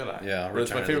 Return of the Jedi. Yeah,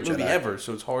 it's my favorite movie ever.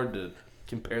 So it's hard to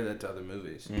compare that to other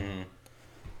movies. Mm-hmm.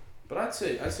 But I'd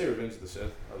say Revenge of the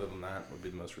Sith, other than that, would be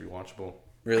the most rewatchable.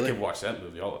 Really? I could watch that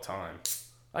movie all the time.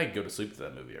 I could go to sleep to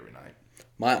that movie every night.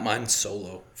 Mine's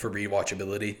Solo for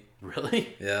rewatchability.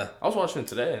 Really? Yeah. I was watching it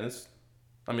today, and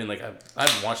I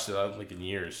haven't watched it in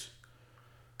years.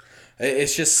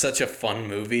 It's just such a fun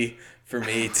movie for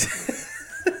me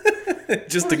to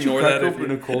just ignore that.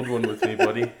 Open a cold one with me,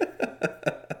 buddy.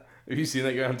 Have you seen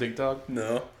that guy on TikTok?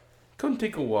 No. Come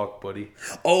take a walk, buddy.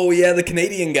 Oh, yeah, the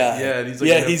Canadian guy. Yeah,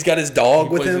 and he's got his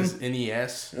dog with him. He plays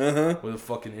his NES with a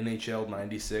fucking NHL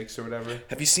 96 or whatever.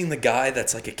 Have you seen the guy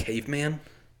that's like a caveman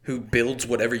who builds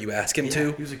whatever you ask him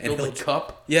to? He was like, build a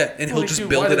cup. Yeah, and he'll just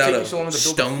build it out of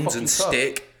stones and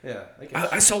stick. Yeah.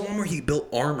 I saw one where he built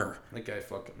armor. That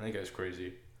guy's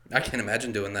crazy. I can't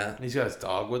imagine doing that. And he's got his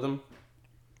dog with him.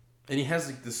 And he has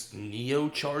like this Neo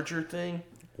Charger thing.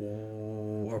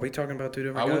 Oh, are we talking about two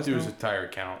different guys? I went through his entire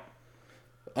account.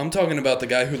 I'm talking about the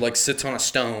guy who like sits on a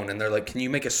stone and they're like, "Can you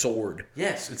make a sword?"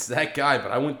 Yes, it's that guy.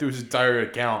 But I went through his entire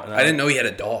account. And I didn't know he had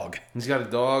a dog. He's got a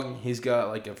dog. He's got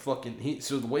like a fucking.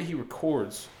 So the way he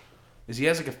records is he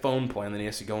has like a phone plan that he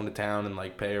has to go into town and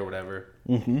like pay or whatever.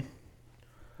 Mm-hmm.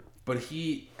 But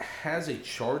he has a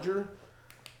charger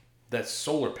that's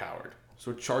solar powered,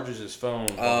 so it charges his phone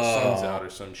while the sun's out or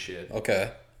some shit.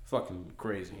 Okay. Fucking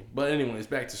crazy. But anyways,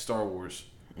 back to Star Wars.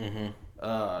 Mm-hmm.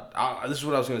 This is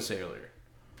what I was gonna say earlier.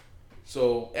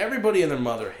 So everybody and their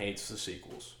mother hates the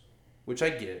sequels, which I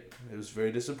get. It was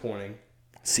very disappointing.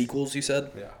 Sequels, you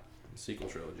said? Yeah, sequel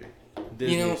trilogy.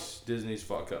 Disney's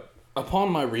fuck up. Upon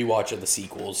my rewatch of the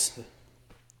sequels,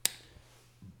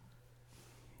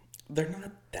 they're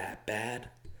not that bad.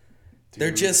 Dude.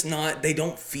 They're just not. They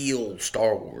don't feel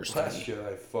Star Wars. Last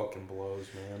Jedi fucking blows,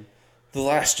 man. The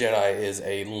Last Jedi is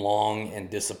a long and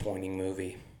disappointing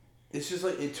movie. It's just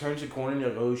like it turns a corner and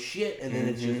you're like, oh shit, and then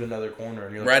it's just another corner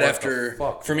and you're like, right what after. The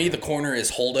fuck? For me, the corner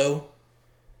is Holdo.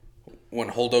 When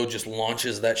Holdo just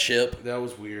launches that ship. That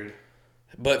was weird.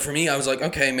 But for me, I was like,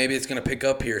 okay, maybe it's gonna pick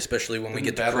up here, especially when we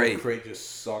get to Crate. Crate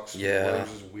just sucks. Yeah.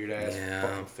 There's this weird ass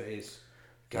fucking face.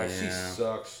 Guys, she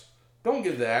sucks. Don't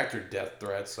give the actor death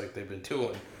threats like they've been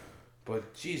doing.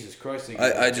 But Jesus Christ,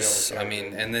 I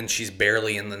mean, and then she's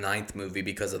barely in the 9th movie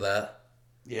because of that.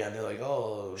 Yeah, and they're like,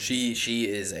 oh. She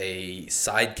is a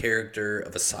side character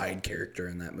of a side character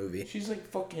in that movie. She's like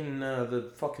fucking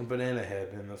the fucking banana head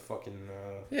and the fucking.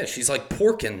 Yeah, she's like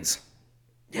Porkins.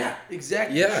 Yeah,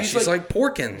 exactly. Yeah, she's like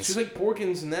Porkins. She's like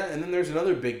Porkins in that, and then there's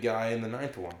another big guy in the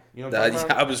 9th one. You know what I'm talking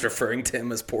about? I was referring to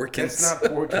him as Porkins. It's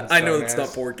not Porkins. I know it's not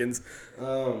Porkins.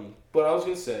 But I was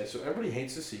gonna say, so everybody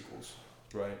hates the sequels,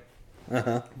 right?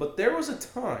 Uh-huh. But there was a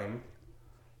time,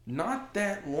 not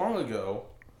that long ago,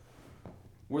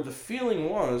 where the feeling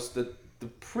was that the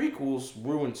prequels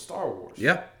ruined Star Wars.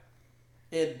 Yeah.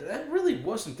 And that really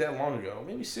wasn't that long ago.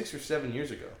 Maybe 6 or 7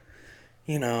 years ago.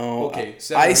 You know, okay,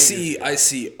 I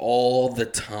see all the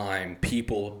time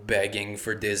people begging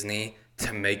for Disney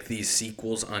to make these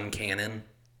sequels uncanon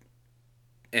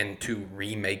and to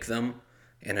remake them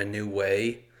in a new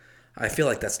way. I feel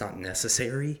like that's not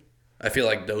necessary. I feel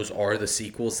like those are the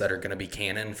sequels that are going to be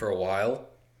canon for a while.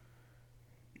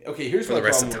 Okay, here's for my the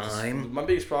rest problem of with time. This. My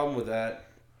biggest problem with that,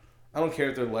 I don't care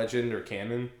if they're legend or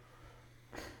canon,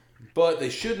 but they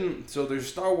shouldn't. So there's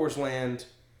Star Wars Land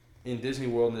in Disney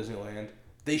World and Disneyland.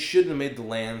 They shouldn't have made the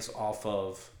lands off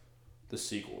of the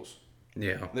sequels.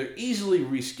 Yeah. They're easily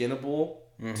reskinnable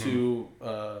to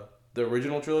the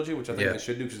original trilogy, which I think they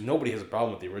should do because nobody has a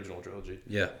problem with the original trilogy.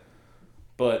 Yeah.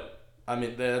 But I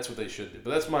mean, that's what they should do. But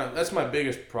that's my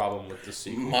biggest problem with the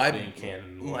sequels being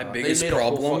canon. My biggest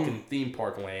problem. They made a whole fucking theme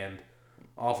park land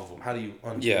off of them. How do you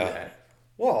undo that?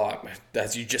 Well,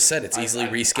 as you just said, it's easily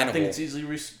reskinnable. I think it's easily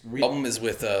The problem is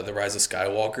with The Rise of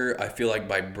Skywalker. I feel like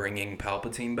by bringing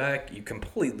Palpatine back, you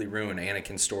completely ruin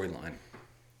Anakin's storyline.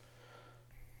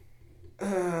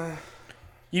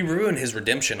 You ruin his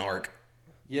redemption arc.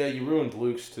 Yeah, you ruined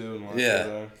Luke's too.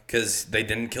 Yeah, because they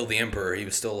didn't kill the Emperor. He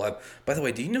was still alive. By the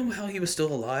way, do you know how he was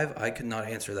still alive? I could not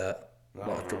answer that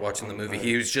after watching the movie.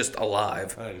 He was just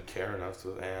alive. I didn't care enough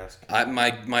to ask.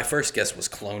 My first guess was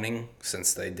cloning,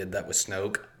 since they did that with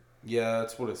Snoke. Yeah,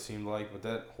 that's what it seemed like, but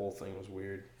that whole thing was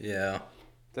weird. Yeah.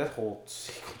 That whole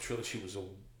sequel trilogy was a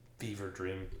fever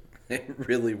dream. It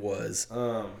really was.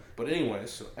 But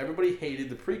anyways, so everybody hated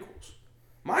the prequels.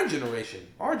 My generation,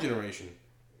 our generation.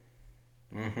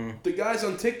 Mm-hmm. The guys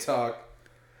on TikTok,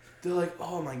 they're like,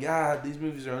 oh my god, these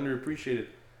movies are underappreciated.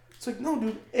 It's like, no,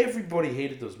 dude, everybody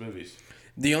hated those movies.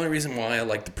 The only reason why I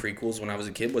liked the prequels when I was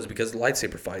a kid was because of the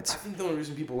lightsaber fights. I think the only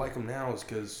reason people like them now is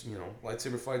because,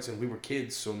 lightsaber fights, and we were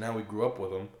kids, so now we grew up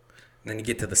with them. And then you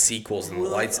get to the sequels, and the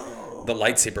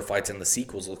lightsaber fights in the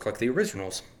sequels look like the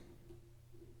originals.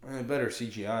 Better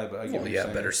CGI, but I get what you're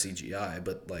saying. Better CGI,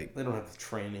 but like... They don't have the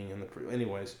training and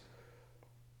anyways.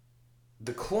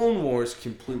 The Clone Wars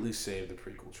completely saved the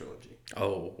prequel trilogy.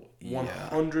 Oh, yeah.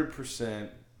 100%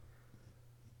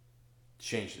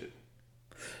 changed it.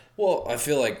 Well, I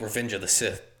feel like Revenge of the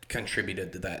Sith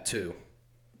contributed to that, too.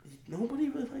 Nobody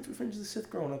really liked Revenge of the Sith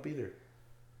growing up, either.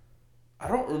 I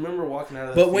don't remember walking out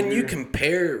of that But when you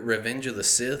compare Revenge of the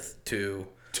Sith to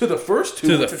To the first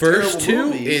two,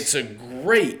 it's a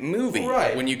great movie.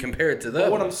 Right. When you compare it to those.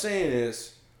 But what I'm saying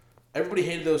is, everybody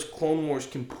hated those. Clone Wars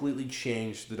completely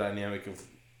changed the dynamic of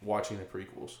watching the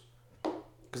prequels.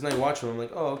 Because now you watch them, I'm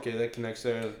like, oh, okay, that connects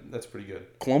there. That's pretty good.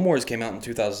 Clone Wars came out in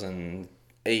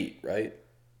 2008, right?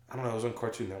 I don't know. It was on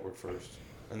Cartoon Network first.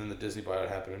 And then the Disney buyout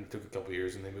happened, and it took a couple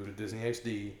years, and they moved to Disney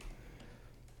XD.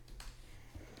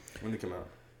 When did it come out?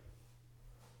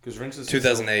 Because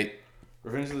 2008.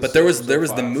 But there was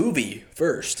the movie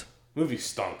first. Movie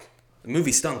stunk. The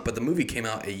movie stunk, but the movie came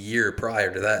out a year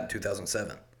prior to that in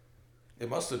 2007. It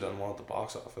must have done well at the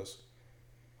box office.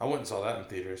 I went and saw that in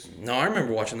theaters. No, I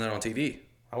remember watching that on TV.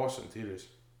 I watched it in theaters.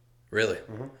 Really?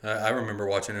 Mm-hmm. I remember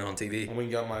watching it on TV. And we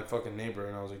got my fucking neighbor,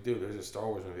 and I was like, dude, there's a Star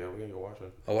Wars movie out. We gotta go watch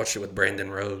it. I watched it with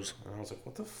Brandon Rose. And I was like,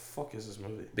 what the fuck is this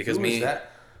movie? Because who is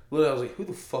that? Literally, I was like, who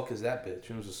the fuck is that bitch?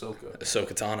 And it was Ahsoka.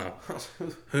 Ahsoka Tano.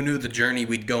 Who knew the journey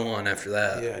we'd go on after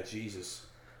that? Yeah, Jesus.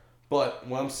 But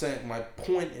what I'm saying, my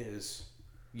point is,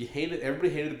 everybody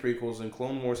hated the prequels, and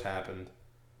Clone Wars happened.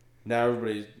 Now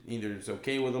everybody either is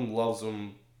okay with them, loves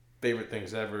them, favorite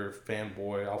things ever,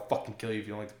 fanboy, I'll fucking kill you if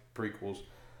you don't like the prequels.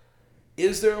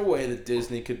 Is there a way that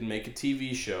Disney could make a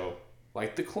TV show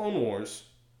like the Clone Wars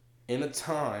in a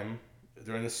time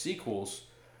during the sequels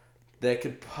that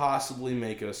could possibly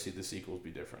make us see the sequels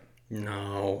be different?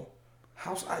 No.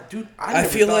 I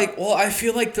feel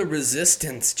like the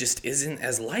Resistance just isn't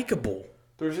as likable.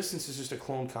 The Resistance is just a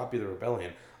clone copy of the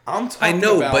Rebellion.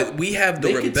 But we have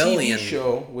the Rebellion. A TV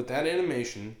show with that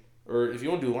animation, or if you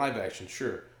want to do live action,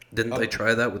 sure. Didn't they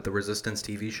try that with the Resistance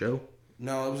TV show?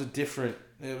 No, it was a different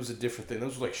thing.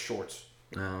 Those were like shorts.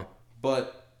 No.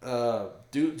 But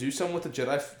do something with the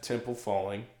Jedi Temple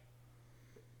falling.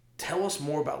 Tell us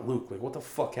more about Luke. Like, what the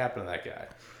fuck happened to that guy?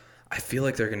 I feel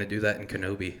like they're gonna do that in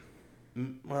Kenobi.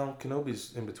 Well,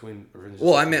 Kenobi's in between.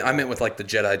 Well, I meant with like the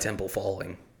Jedi Temple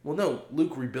falling. Well, no,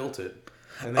 Luke rebuilt it.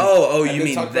 You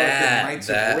mean that?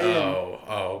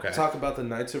 Okay. Talk about the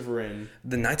Knights of Ren.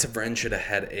 The Knights of Ren should have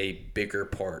had a bigger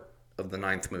part of the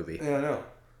 9th movie. Yeah, I know.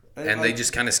 And they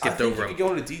just kind of skipped over them. You could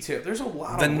go into detail. There's a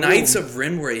lot of room. The Knights of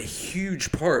Ren were a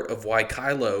huge part of why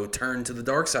Kylo turned to the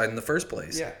dark side in the first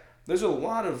place. Yeah. There's a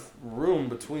lot of room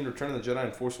between Return of the Jedi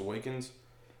and Force Awakens.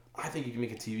 I think you can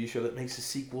make a TV show that makes the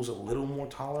sequels a little more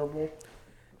tolerable.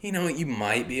 You know, you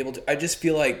might be able to. I just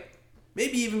feel like...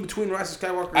 Maybe even between Rise of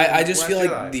Skywalker and I just feel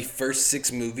like the first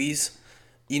 6 movies,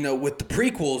 with the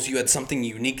prequels, you had something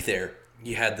unique there.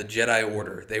 You had the Jedi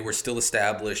Order. They were still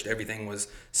established. Everything was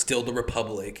still the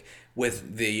Republic.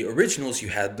 With the originals, you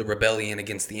had the Rebellion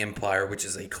against the Empire, which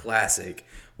is a classic.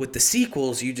 With the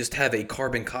sequels, you just have a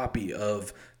carbon copy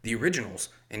of the originals,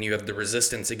 and you have the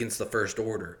Resistance against the First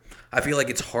Order. I feel like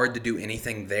it's hard to do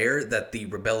anything there that the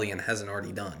Rebellion hasn't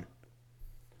already done.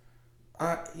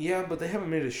 Yeah, but they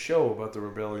haven't made a show about the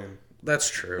Rebellion. That's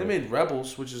true. They made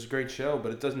Rebels, which is a great show,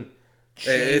 but it doesn't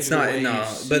change it's not, no.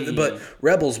 But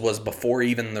Rebels was before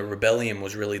even the Rebellion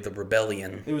was really the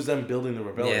Rebellion. It was them building the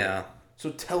Rebellion. Yeah.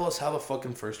 So tell us how the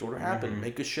fucking First Order happened. Mm-hmm.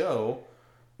 Make a show,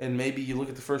 and maybe you look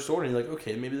at the First Order and you're like,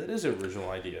 okay, maybe that is an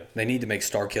original idea. They need to make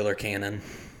Starkiller canon.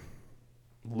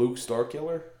 Luke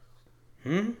Starkiller?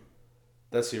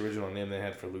 That's the original name they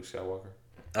had for Luke Skywalker.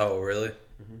 Oh, really?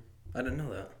 Mm-hmm. I didn't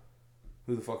know that.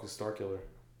 Who the fuck is Starkiller?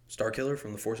 Starkiller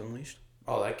from The Force Unleashed?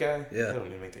 Oh, that guy? Yeah. They don't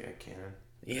even make that guy canon.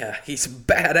 Yeah, he's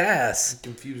badass. He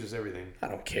confuses everything. I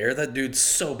don't care. That dude's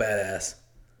so badass.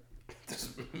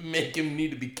 Doesn't make him need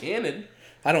to be canon.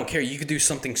 I don't care. You could do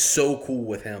something so cool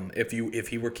with him if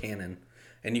he were canon.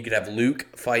 And you could have Luke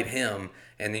fight him,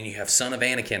 and then you have Son of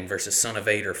Anakin versus Son of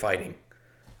Vader fighting.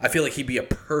 I feel like he'd be a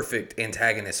perfect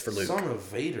antagonist for Luke. Son of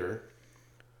Vader?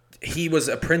 He was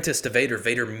apprenticed to Vader.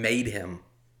 Vader made him.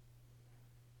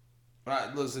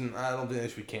 Listen, I don't think that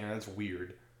should be canon. That's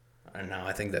weird. I know.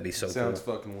 I think that'd be so cool. Sounds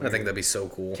fucking weird. I think that'd be so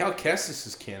cool. Cal Kestis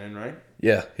is canon, right?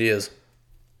 Yeah, he is.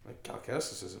 Like, Cal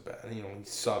Kestis is he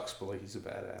sucks, but he's a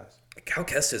badass. Cal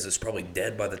Kestis is probably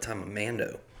dead by the time of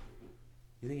Mando.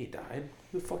 You think he died?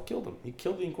 Who the fuck killed him? He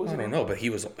killed the Inquisitor. I don't know, but he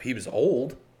was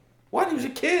old. What? He was a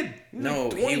kid.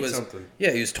 He was something.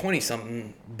 Yeah, he was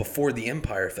 20-something before the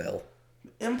Empire fell.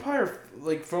 Empire,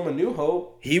 from A New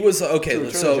Hope. He was okay. Return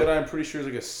of the Jedi, I'm pretty sure is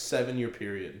a 7-year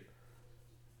period.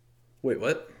 Wait,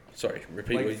 what? Sorry,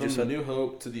 repeat what you just said. From A New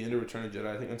Hope to the end of Return of the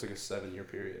Jedi, I think that's a 7-year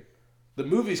period. The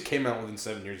movies came out within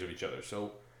 7 years of each other,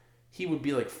 so he would be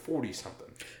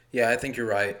 40-something. Yeah, I think you're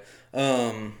right.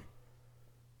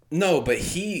 No, but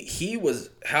he was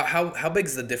how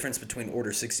big's the difference between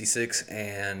Order 66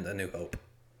 and A New Hope?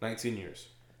 19 years.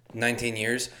 19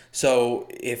 years. So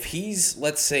if he's,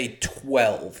 let's say,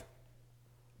 12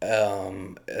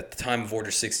 at the time of Order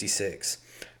 66,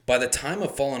 By the time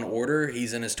of Fallen Order,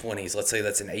 he's in his 20s. Let's say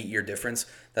that's an 8-year difference.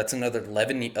 That's another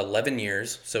 11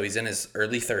 years. So he's in his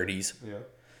early 30s. Yeah.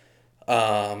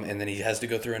 And then he has to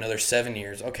go through another 7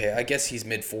 years. Okay, I guess he's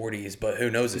mid-40s, but who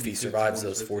knows if he survives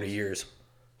those 40 years.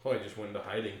 Probably just went into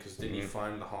hiding because didn't he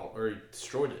find the hall, or he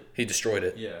destroyed it? He destroyed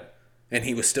it. Yeah. And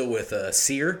he was still with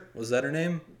Seer. Was that her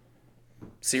name?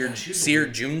 Seer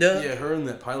Junda? Yeah, her and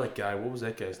that pilot guy. What was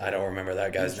that guy's name? I don't remember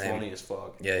that guy's name. He was funny as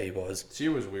fuck. Yeah, he was. Seer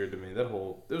was weird to me. There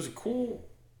was a cool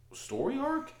story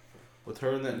arc with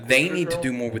her and that. They need to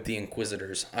do more with the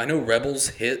Inquisitors. I know Rebels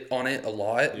hit on it a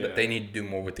lot, but they need to do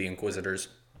more with the Inquisitors.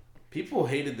 People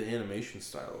hated the animation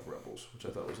style of Rebels, which I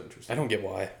thought was interesting. I don't get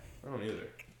why. I don't either.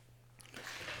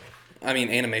 I mean,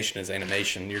 animation is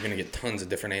animation. You're going to get tons of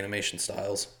different animation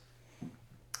styles.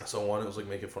 I saw one, it was like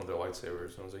making fun of their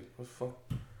lightsabers. I was like, what the fuck?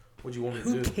 What'd you want me to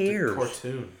do? Who cares? It's a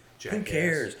cartoon. Jackass. Who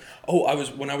cares? Oh,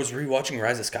 when I was rewatching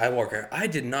Rise of Skywalker, I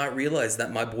did not realize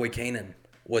that my boy Kanan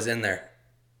was in there.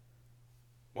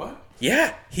 What?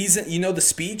 Yeah, he's in, you know the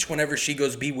speech whenever she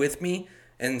goes, "Be with me,"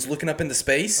 and is looking up into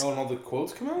space. Oh, and all the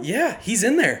quotes come out? Yeah, he's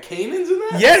in there. Kanan's in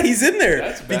there? Yeah, he's in there.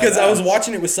 That's because badass. I was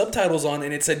watching it with subtitles on,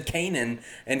 and it said Kanan,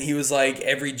 and he was like,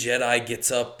 every Jedi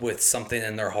gets up with something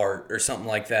in their heart, or something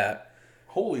like that.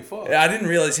 Holy fuck. I didn't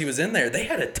realize he was in there. They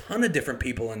had a ton of different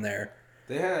people in there.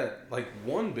 They had, like,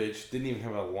 one bitch didn't even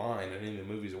have a line in any of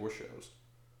the movies or shows.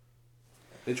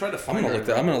 They tried to find her. I'm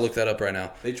going to look that up right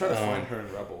now. They tried to find her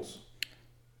in Rebels.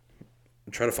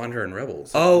 Try to find her in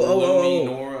Rebels.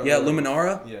 Luminara. Yeah,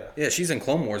 Luminara. Yeah. Yeah, she's in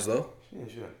Clone Wars, though.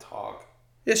 She doesn't talk.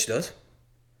 Yeah, she does.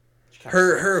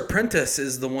 Her apprentice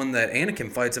is the one that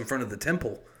Anakin fights in front of the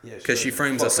temple. Yeah, because she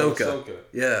frames Ahsoka.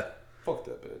 Yeah. Fuck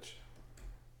that bitch.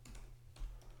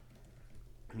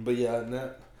 But yeah,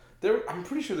 I'm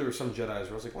pretty sure there were some Jedis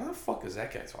where I was like, why the fuck is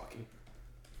that guy talking?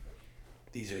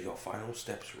 These are your final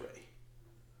steps, Rey.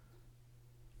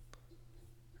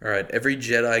 All right, every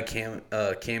Jedi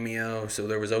cameo. So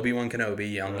there was Obi-Wan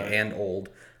Kenobi, young and old.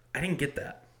 I didn't get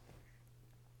that.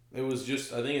 It was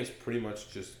just, I think it's pretty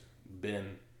much just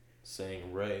Ben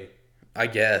saying Rey. I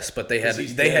guess, but they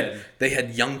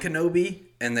had young Kenobi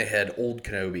and they had old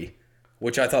Kenobi,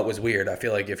 which I thought was weird. I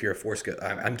feel like if you're a Force ghost,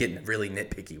 I'm getting really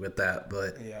nitpicky with that,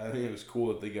 but yeah, I think it was cool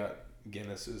that they got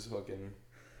Guinness's fucking.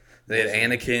 They had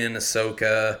Anakin,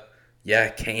 Ahsoka,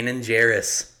 Kanan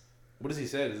Jarrus. What does he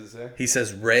say? Does it say? He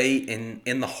says, "Rey,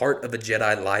 in the heart of a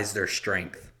Jedi lies their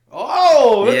strength."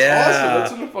 Oh, that's awesome!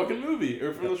 That's in the fucking movie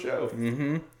or from the show.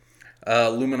 Mm-hmm.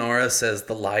 Luminara says,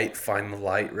 "The light, find the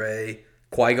light, Rey."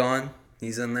 Qui-Gon,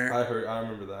 he's in there. I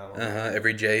remember that one.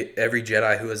 Every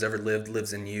Jedi who has ever lived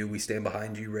lives in you. We stand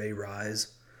behind you, Rey. Rise.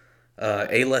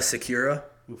 Ayla Secura.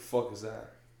 Who the fuck is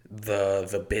that?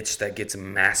 The bitch that gets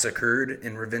massacred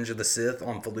in Revenge of the Sith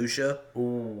on Felucia.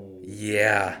 Ooh.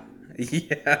 Yeah.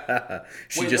 Yeah.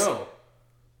 No.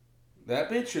 That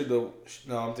bitch or the...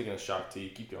 No, I'm thinking of Shakti.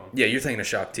 Keep going. Yeah, you're thinking of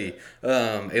Shakti.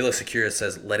 Ayla Secura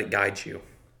says, "Let it guide you."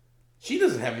 She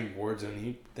doesn't have any words or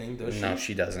anything, does she? No,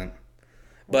 she doesn't.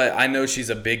 But I know she's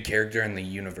a big character in the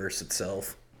universe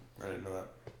itself. I didn't know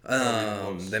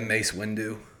that. Then Mace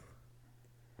Windu.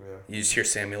 Yeah. You just hear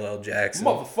Samuel L. Jackson.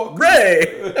 Motherfucker. Rey!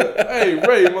 Hey,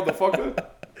 Rey, motherfucker.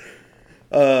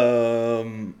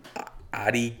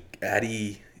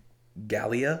 Adi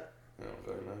Gallia. I don't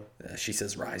fucking know. She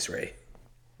says, "Rise, Rey."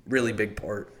 Really big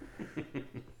part.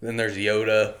 Then there's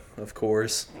Yoda, of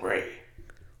course. Rey.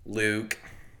 Luke.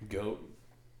 Goat.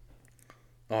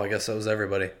 Oh, I guess that was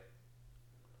everybody.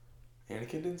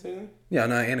 Anakin didn't say anything? Yeah,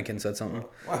 no, Anakin said something.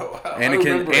 Wow.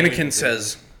 Anakin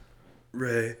says,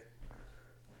 "Rey."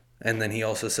 And then he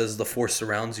also says, "The Force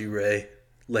surrounds you, Rey.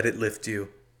 Let it lift you."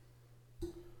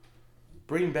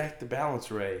 Bring back the balance,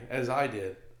 Rey, as I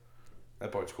did.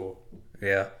 That part's cool.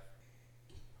 Yeah.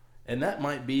 And that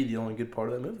might be the only good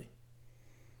part of that movie.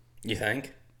 You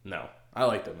think? No. I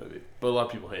like that movie. But a lot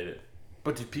of people hate it.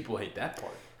 But do people hate that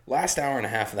part? Last hour and a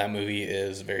half of that movie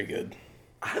is very good.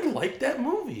 I like that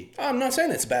movie. I'm not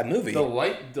saying it's a bad movie. The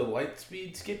light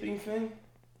speed skipping thing?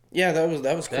 Yeah,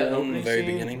 that was cool in the very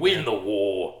beginning. Win the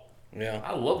war. Yeah.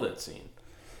 I love that scene.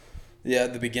 Yeah,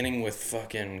 the beginning with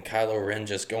fucking Kylo Ren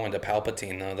just going to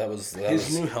Palpatine, though. That was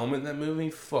his new helmet in that movie.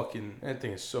 Fucking, that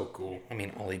thing is so cool. I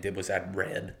mean, all he did was add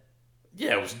red.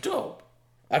 Yeah, it was dope.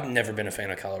 I've never been a fan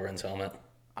of Kylo Ren's helmet.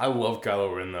 I love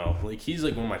Kylo Ren, though. Like, he's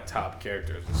like one of my top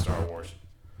characters in Star Wars.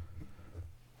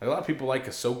 Like, a lot of people like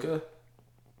Ahsoka.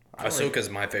 Ahsoka's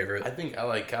my favorite. I think I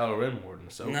like Kylo Ren more than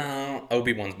Ahsoka. No,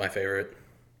 Obi-Wan's my favorite.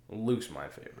 Luke's my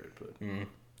favorite, but...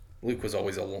 Luke was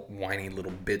always a whiny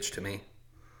little bitch to me.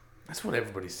 That's what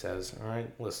everybody says, alright?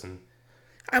 Listen.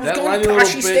 I was going to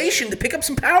Tosche Station to pick up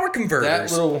some power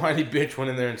converters. That little whiny bitch went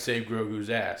in there and saved Grogu's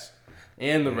ass.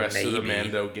 And the rest of the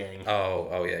Mando gang.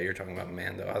 Oh yeah, you're talking about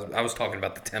Mando. I was talking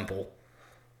about the temple.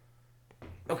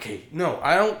 Okay, no,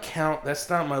 I don't count. That's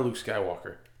not my Luke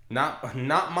Skywalker.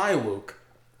 Not my Luke.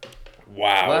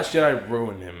 Wow. Last Jedi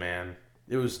ruined him, man.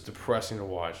 It was depressing to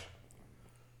watch.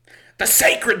 The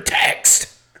sacred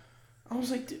text! I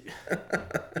was like, dude.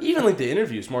 Even like the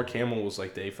interviews, Mark Hamill was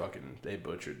like, they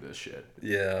butchered this shit.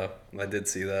 Yeah, I did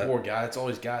see that. Poor guy, it's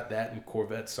always got that in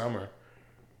Corvette Summer.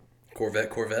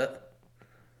 Corvette?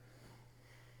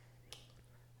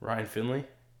 Ryan Finley?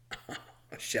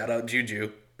 Shout out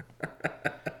Juju.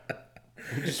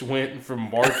 We just went from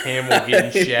Mark Hamill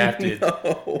getting shafted in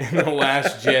The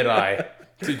Last Jedi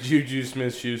to Juju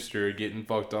Smith-Schuster getting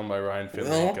fucked on by Ryan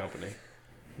Finley and company.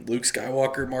 Luke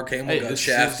Skywalker, Mark Hamill got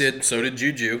shafted. So did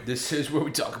Juju. This is where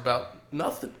we talk about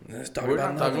nothing. We're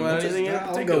not talking about anything in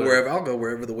particular. I'll go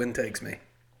wherever the wind takes me.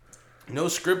 No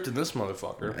script in this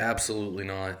motherfucker. Absolutely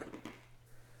not.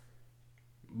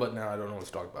 But now I don't know what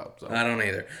to talk about. So. I don't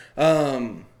either.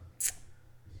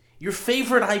 Your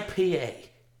favorite IPA?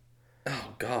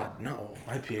 Oh, God, no.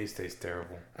 IPAs taste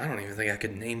terrible. I don't even think I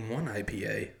could name one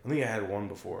IPA. I think I had one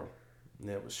before, and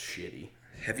it was shitty.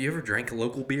 Have you ever drank a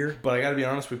local beer? But I gotta be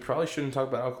honest, we probably shouldn't talk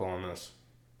about alcohol on this.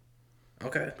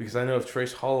 Okay. Because I know if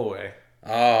Trace Holloway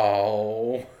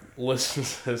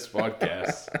listens to this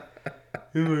podcast,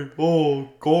 he's like, oh,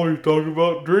 Corey's talking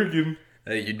about drinking.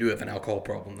 Hey, you do have an alcohol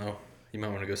problem, though. You might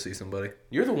want to go see somebody.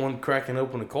 You're the one cracking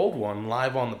open a cold one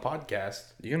live on the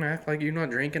podcast. You gonna act like you're not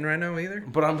drinking right now either?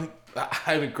 But I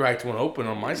haven't cracked one open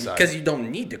on my side. Because you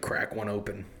don't need to crack one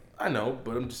open. I know,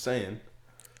 but I'm just saying.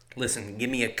 Listen, give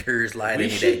me a Coors Light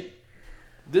any day.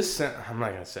 I'm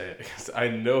not gonna say it because I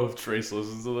know if Trace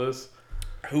listens to this.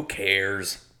 Who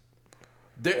cares?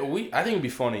 I think it'd be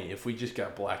funny if we just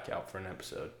got blackout for an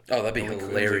episode. Oh, that'd be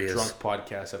hilarious. Drunk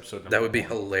podcast episode. That would be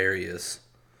hilarious.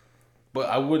 But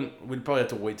I wouldn't. We'd probably have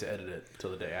to wait to edit it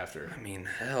till the day after. I mean,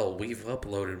 hell, we've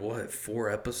uploaded 4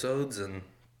 episodes in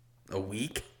a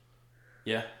week?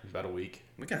 Yeah, about a week.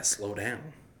 We gotta slow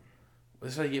down.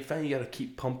 That's how you get fat. You gotta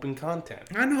keep pumping content.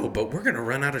 I know, but we're gonna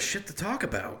run out of shit to talk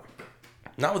about.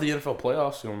 Not with the NFL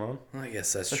playoffs going on. I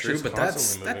guess that's true, but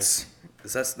that's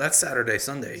Saturday,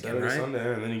 Sunday again, right?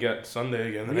 Sunday, and then you got Sunday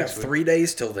again. We got 3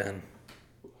 days till then.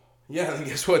 Yeah, and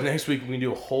guess what? Next week we can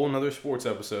do a whole another sports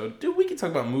episode. Dude, we can talk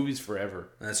about movies forever.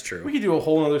 That's true. We could do a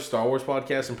whole another Star Wars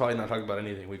podcast and probably not talk about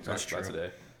anything we talked about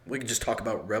today. We could just talk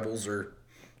about Rebels or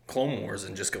Clone Wars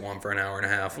and just go on for an hour and a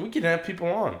half. We could have people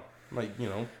on. Like,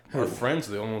 our friends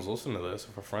are the only ones listening to this.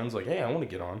 If our friend's like, hey, I want to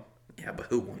get on. Yeah, but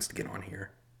who wants to get on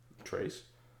here? Trace.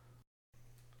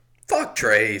 Fuck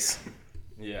Trace.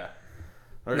 Yeah.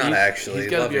 Not actually.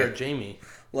 He's got to be our Jamie.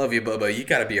 Love you, Bubba. You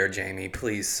got to be our Jamie.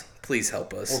 Please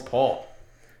help us.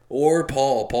 Or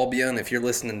Paul. Paul Bion, if you're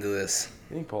listening to this.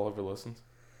 You think Paul ever listens?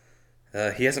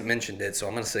 He hasn't mentioned it, so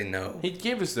I'm going to say no. He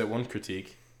gave us that one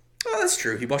critique. Oh, that's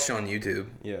true. He watched it on YouTube.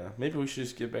 Yeah. Maybe we should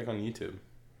just get back on YouTube.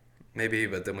 Maybe,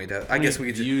 but then we'd have... I guess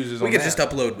we could just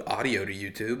upload audio to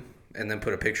YouTube and then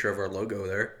put a picture of our logo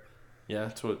there. Yeah,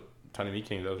 that's what Tiny Meat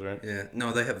King does, right? Yeah.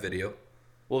 No, they have video.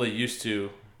 Well, they used to.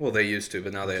 Well, they used to,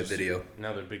 but now they have video.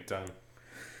 Now they're big time.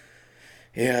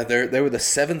 Yeah, they were the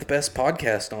 7th best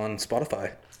podcast on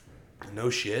Spotify. No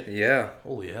shit. Yeah.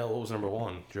 Holy hell! What was number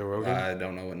 1? Joe Rogan. I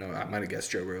don't know. No, I might have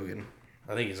guessed Joe Rogan.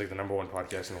 I think he's like the number 1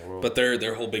 podcast in the world. But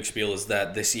their whole big spiel is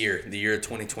that this year, the year of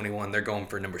 2021, they're going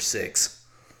for number 6.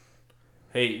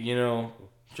 Hey, Joe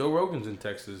Rogan's in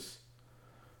Texas.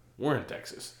 We're in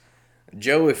Texas.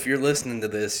 Joe, if you're listening to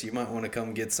this, you might want to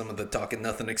come get some of the Talkin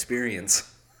Nothin experience.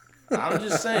 I'm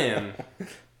just saying,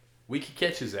 we could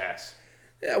catch his ass.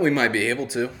 Yeah, we might be able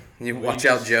to. You watch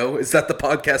out, Joe. Is that the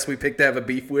podcast we picked to have a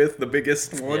beef with? The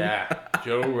biggest one? Yeah,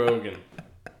 Joe Rogan.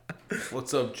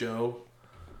 What's up, Joe?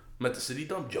 I'm at the city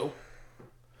dump, Joe.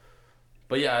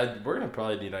 But yeah, we're going to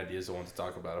probably need ideas of what to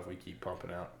talk about if we keep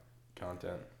pumping out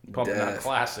content. Pumping out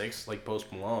classics like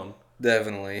Post Malone.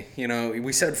 Definitely.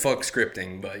 We said fuck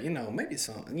scripting, but, maybe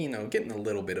some, getting a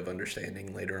little bit of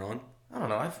understanding later on. I don't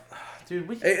know.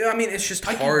 Dude, it's just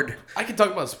hard. I can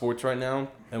talk about sports right now,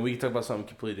 and we can talk about something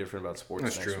completely different about sports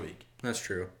next week. That's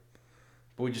true.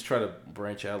 But we just try to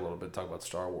branch out a little bit, talk about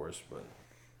Star Wars. But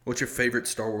what's your favorite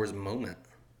Star Wars moment?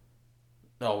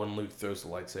 Oh, when Luke throws the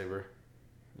lightsaber,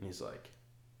 and he's like,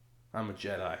 I'm a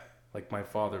Jedi, like my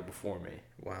father before me.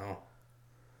 Wow.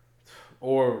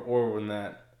 Or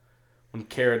when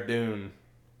Cara Dune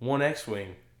won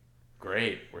X-Wing,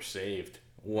 great, we're saved.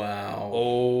 Wow.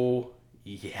 Oh,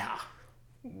 yeah.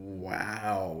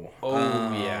 Wow.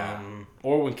 Oh, yeah.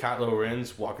 Or when Kylo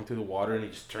Ren's walking through the water and he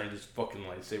just turned his fucking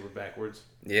lightsaber backwards.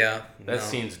 Yeah. That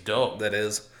scene's dope. That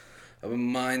is.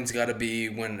 Mine's got to be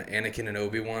when Anakin and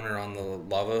Obi-Wan are on the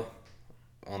lava,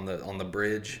 on the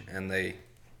bridge, and they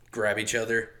grab each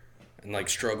other and like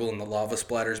struggle, and the lava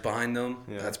splatters behind them.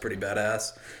 Yeah. That's pretty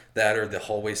badass. That or the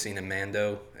hallway scene in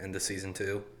Mando into season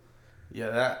 2. Yeah,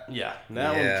 that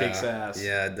one kicks ass.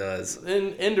 Yeah, it does.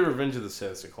 And Into Revenge of the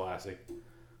Sith is a classic.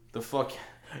 The fuck,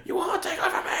 you won't take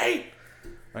over me.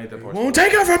 Won't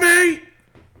take over me.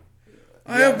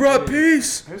 I have brought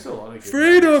peace. There's a lot of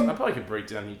freedom. Movies. I probably could break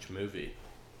down each movie.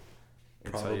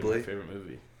 And tell you my favorite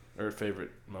movie or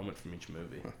favorite moment from each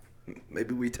movie.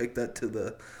 Maybe we take that to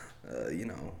the,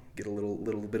 get a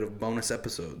little bit of bonus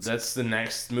episodes. That's the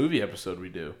next movie episode we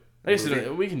do. I guess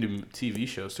we can do TV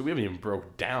shows, so we haven't even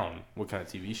broke down what kind of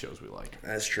TV shows we like.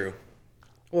 That's true.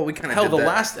 Well, we kind of Hell, the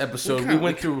last episode we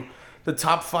went through the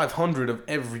top 500 of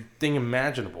everything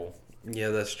imaginable. Yeah,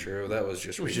 that's true. That was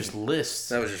just lists.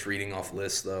 That was just reading off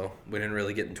lists, though. We didn't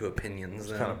really get into opinions.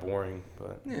 It's kind of boring,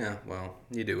 but yeah. Well,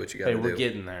 you do what you got to do. Hey, we're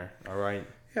getting there. All right.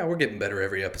 Yeah, we're getting better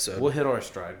every episode. We'll hit our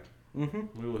stride.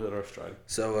 Mm-hmm. We will hit our stride.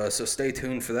 So stay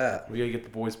tuned for that. We gotta get the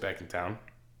boys back in town.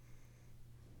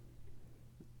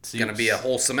 It's gonna be a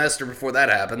whole semester before that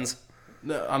happens.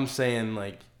 No, I'm saying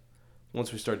like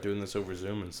once we start doing this over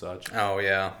Zoom and such. Oh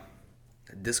yeah.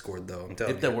 Discord though, I'm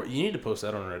telling you. You need to post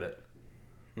that on Reddit.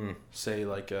 Say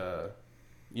like how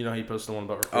you post the one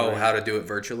about recording. Oh, how to do it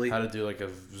virtually? How to do like a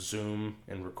Zoom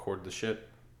and record the shit.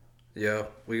 Yeah,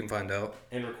 we can find out.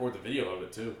 And record the video of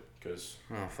it too, because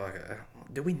oh fuck it.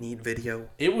 Do we need video?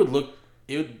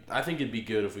 I think it'd be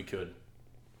good if we could.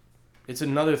 It's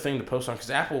another thing to post on because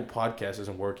Apple Podcast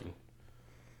isn't working.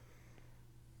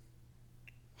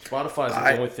 Spotify is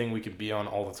the only thing we could be on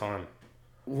all the time.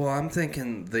 Well, I'm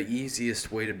thinking the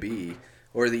easiest way to do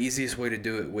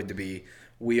it would be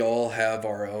we all have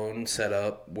our own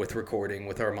setup with recording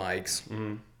with our mics.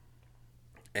 Mm-hmm.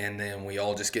 And then we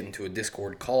all just get into a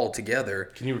Discord call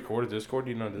together. Can you record a Discord?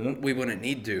 Do you know how to do that? We wouldn't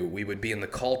need to. We would be in the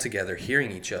call together,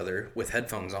 hearing each other with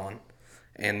headphones on.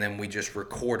 And then we just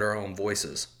record our own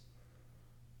voices.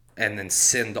 And then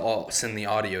send the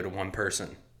audio to one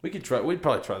person. We'd probably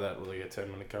try that with like a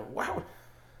 10-minute cover. Wow.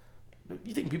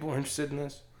 You think people are interested in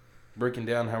this? Breaking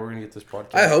down how we're going to get this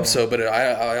podcast? I hope so, but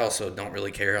I also don't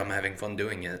really care. I'm having fun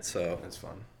doing it, so. That's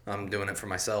fun. I'm doing it for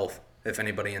myself. If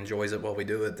anybody enjoys it while we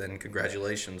do it, then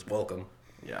congratulations. Welcome.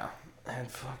 Yeah.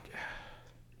 And fuck.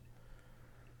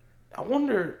 I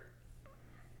wonder,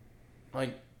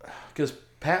 like, because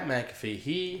Pat McAfee,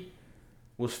 he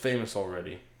was famous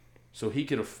already. So he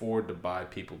could afford to buy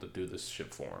people to do this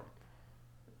shit for him.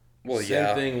 Well,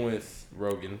 Same thing with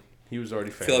Rogan. He was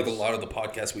already famous. I feel like a lot of the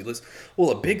podcasts we listen... Well,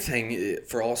 a big thing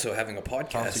for also having a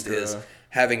podcast is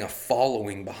having a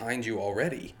following behind you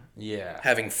already. Yeah.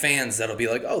 Having fans that'll be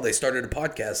like, oh, they started a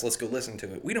podcast, let's go listen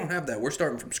to it. We don't have that. We're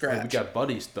starting from scratch. We got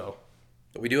buddies, though.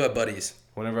 We do have buddies.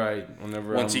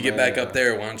 Once you get back up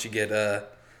there, why don't you get...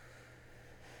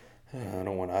 I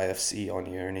don't want IFC on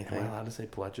you or anything. Am I allowed to say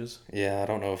pledges? Yeah, I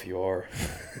don't know if you are.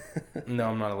 No,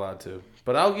 I'm not allowed to.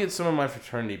 But I'll get some of my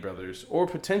fraternity brothers, or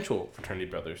potential fraternity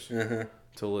brothers,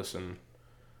 to listen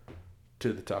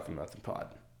to the Talkin Nothin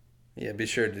pod. Yeah, be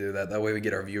sure to do that. That way we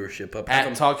get our viewership up.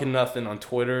 At Talkin Nothin on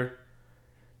Twitter,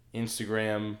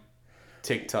 Instagram,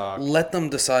 TikTok. Let them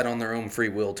decide on their own free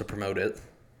will to promote it.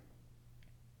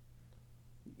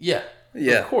 Yeah.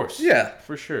 Of course. Yeah.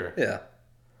 For sure. Yeah.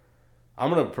 I'm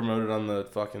going to promote it on the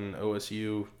fucking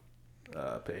OSU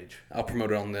page. I'll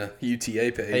promote it on the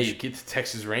UTA page. Hey, get the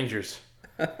Texas Rangers.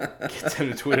 Get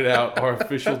them to tweet it out. Our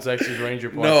official Texas Ranger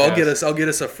podcast. No, I'll get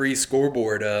us a free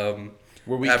scoreboard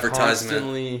where we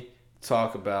constantly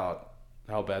talk about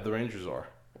how bad the Rangers are.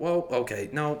 Well, okay.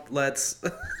 No, let's...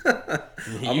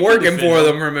 I'm working for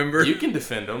them, remember? You can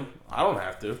defend them. I don't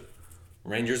have to.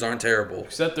 Rangers aren't terrible.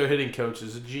 Except their hitting coach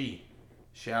is a G.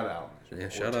 Shout out. Yeah,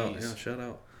 shout out. Yeah, shout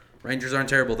out. Rangers aren't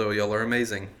terrible, though. Y'all are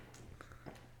amazing.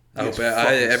 I hope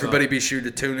everybody be sure to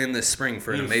tune in this spring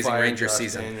for an amazing Rangers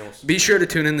season. Daniels. Be sure to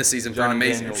tune in this season for an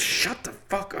amazing... Daniels. Shut the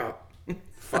fuck up.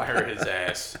 Fire his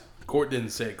ass. Court didn't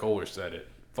say it. Kohler said it.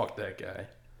 Fuck that guy.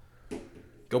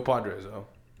 Go Padres, though.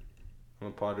 I'm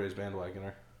a Padres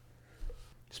bandwagoner.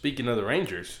 Speaking of the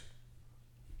Rangers,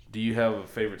 do you have a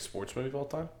favorite sports movie of all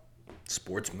time?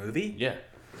 Sports movie? Yeah.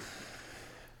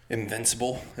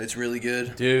 Invincible. It's really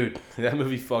good. Dude, that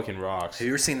movie fucking rocks. Have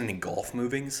you ever seen any golf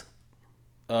movies?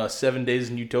 7 Days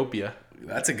in Utopia.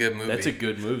 That's a good movie. That's a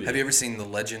good movie. Have you ever seen The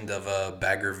Legend of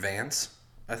Bagger Vance?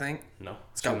 I think. No.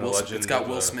 It's got Will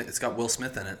Smith. It's got Will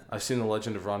Smith in it. I've seen The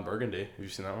Legend of Ron Burgundy. Have you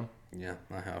seen that one? Yeah,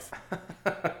 I have.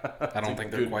 I don't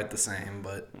think they're quite the same,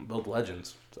 but both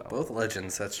legends. So. Both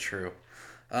legends. That's true.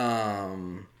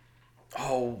 What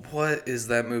is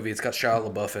that movie? It's got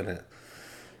Shia LaBeouf in it.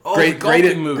 Oh,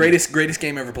 greatest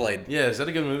game ever played. Yeah, is that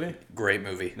a good movie? Great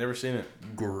movie. Never seen it.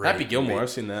 Great. Happy Gilmore, movie. I've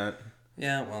seen that.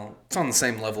 Yeah, well, it's on the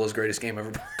same level as greatest game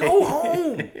ever played. Go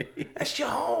home. That's your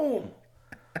home.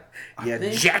 Yeah,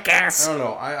 jackass. I don't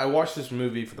know. I watched this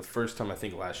movie for the first time, I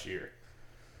think, last year.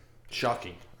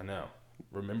 Shocking. I know.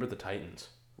 Remember the Titans.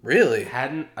 Really?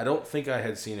 I don't think I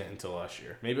had seen it until last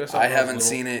year. Maybe I saw it. I haven't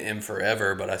seen it in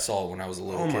forever, but I saw it when I was a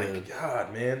little kid. Oh my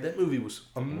god, man. That movie was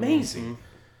amazing. Mm-hmm.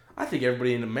 I think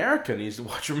everybody in America needs to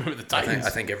watch Remember the Titans. I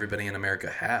think everybody in America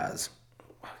has.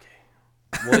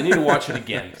 Okay. Well, they need to watch it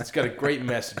again. It's got a great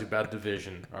message about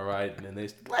division, all right? And they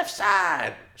left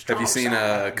side. Have you seen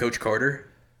Coach Carter?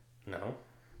 No.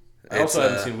 I also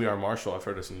haven't seen We Are Marshall. I've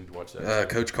heard us need to watch that.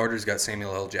 Coach Carter's got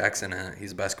Samuel L. Jackson in it.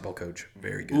 He's a basketball coach.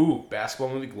 Very good. Ooh, basketball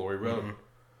movie, Glory Road. Mm-hmm.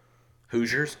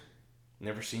 Hoosiers?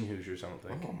 Never seen Hoosiers, I don't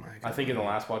think. Oh, my God. I think in the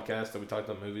last podcast that we talked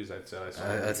about movies, I said I saw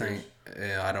Hoosiers. I think,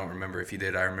 yeah, I don't remember if you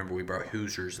did. I remember we brought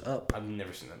Hoosiers up. I've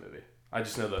never seen that movie. I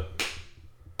just know the...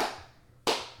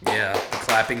 Yeah, the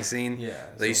clapping scene. Yeah.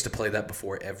 They used to play that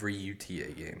before every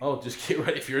UTA game. Oh, just get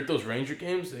ready. If you're at those Ranger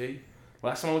games,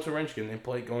 last time I went to a Ranger game, they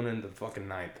play going into the fucking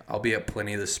 9th. I'll be at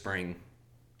plenty this spring.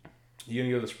 You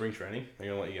gonna go to the spring training? Are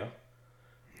you gonna let you go?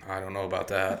 I don't know about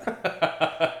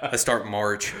that. I start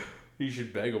March. You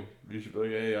should beg them. You should be like,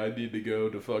 hey, I need to go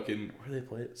to fucking... Where do they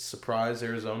play it? Surprise,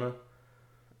 Arizona?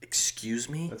 Excuse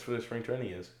me? That's where their spring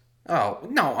training is. Oh,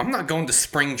 no, I'm not going to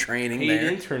spring training there.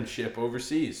 Paid internship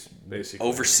overseas, basically.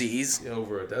 Overseas? Yeah,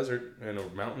 over a desert and a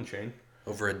mountain chain.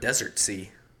 Over a desert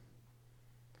sea.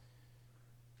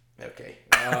 Okay.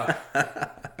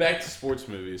 Back to sports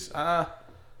movies.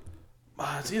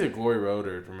 It's either Glory Road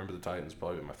or Remember the Titans,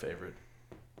 probably my favorite.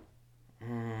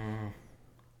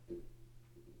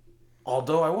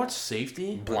 Although I watched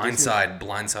Safety.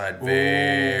 Blindside,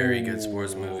 very good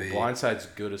sports movie. Blindside's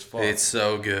good as fuck. It's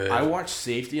so good. I watched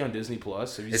Safety on Disney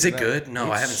Plus. Is it good?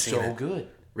 No, I haven't seen it. It's so good.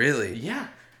 Really? Yeah.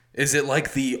 Is it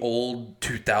like the old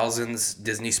 2000s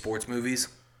Disney sports movies?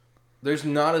 There's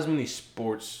not as many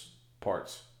sports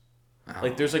parts. Oh.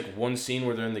 Like, there's like one scene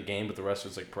where they're in the game, but the rest of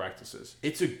it's like practices.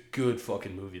 It's a good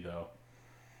fucking movie, though.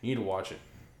 You need to watch it.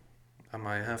 I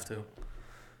might have to.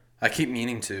 I keep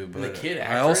meaning to, but the kid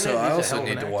I also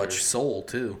need to watch Soul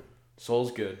too.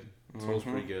 Soul's good. Soul's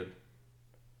pretty good.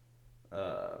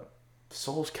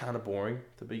 Soul's kind of boring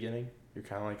at the beginning. You're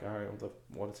kind of like, all right,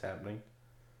 what is happening?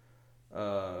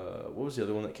 What was the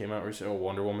other one that came out recently? Oh,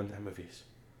 Wonder Woman. That movie's...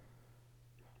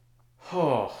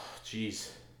 Oh,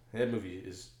 jeez. That movie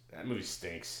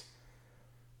stinks.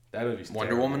 That movie's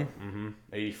Wonder terrible. Woman? Mm-hmm.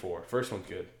 84. First one's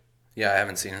good. Yeah, I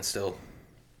haven't seen it still.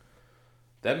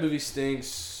 That movie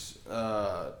stinks.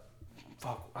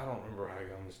 Fuck, I don't remember how I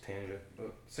got on this tangent,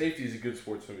 but Safety is a good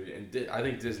sports movie, and I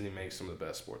think Disney makes some of the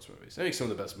best sports movies. They make some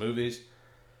of the best movies,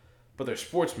 but their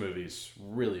sports movies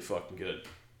really fucking good.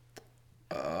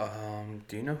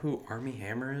 Do you know who Armie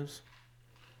Hammer is?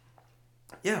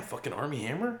 Yeah, fucking Armie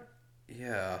Hammer.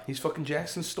 Yeah, he's fucking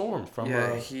Jackson Storm from.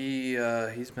 Yeah,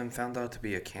 he's been found out to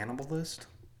be a cannibalist.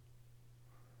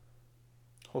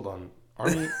 Hold on,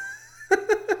 Armie.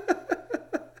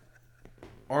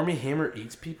 Armie Hammer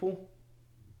eats people?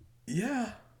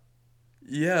 Yeah.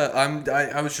 Yeah,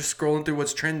 I was just scrolling through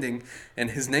what's trending,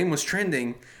 and his name was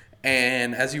trending,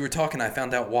 and as you were talking, I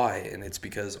found out why, and it's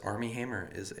because Armie Hammer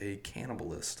is a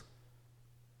cannibalist.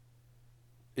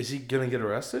 Is he gonna get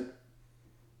arrested?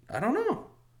 I don't know.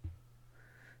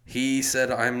 He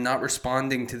said, I'm not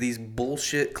responding to these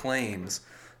bullshit claims,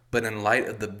 but in light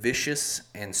of the vicious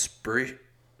and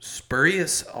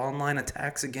spurious online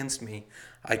attacks against me,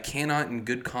 I cannot in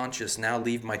good conscience now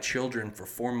leave my children for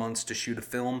 4 months to shoot a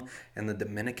film in the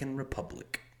Dominican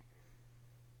Republic.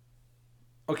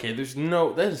 Okay,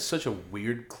 that is such a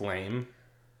weird claim.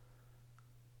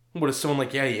 What is someone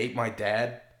like, yeah, he ate my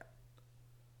dad?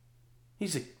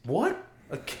 He's like, what?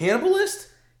 A cannibalist?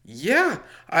 Yeah,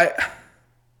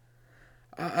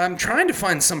 I'm trying to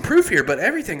find some proof here, but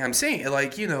everything I'm seeing,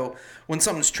 like, you know, when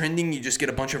something's trending, you just get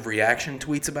a bunch of reaction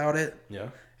tweets about it. Yeah.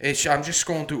 I'm just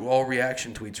scrolling through all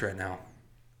reaction tweets right now.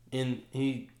 And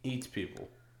he eats people.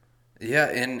 Yeah,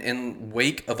 in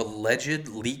wake of alleged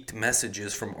leaked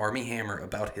messages from Armie Hammer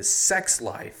about his sex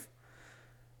life.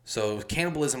 So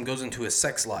cannibalism goes into his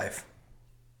sex life.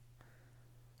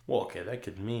 Well, okay, that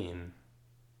could mean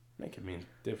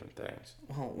different things.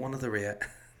 Well, one of the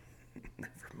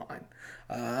never mind.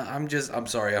 I'm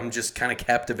sorry. I'm just kind of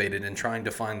captivated in trying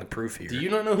to find the proof here. Do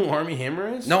you not know who Armie Hammer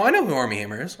is? No, I know who Armie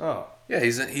Hammer is. Oh. Yeah,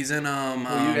 he's in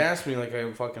Well, you asked me like I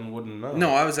fucking wouldn't know. No,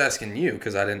 I was asking you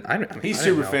because I didn't. He's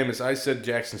super famous. I said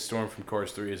Jackson Storm from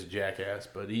Cars 3 is a jackass,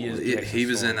 but he is. He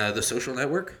was in The Social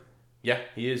Network. Yeah,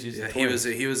 he is.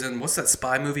 He was in what's that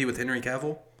spy movie with Henry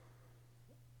Cavill?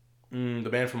 The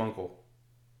Man from U.N.C.L.E.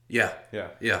 Yeah. Yeah.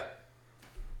 Yeah.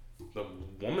 The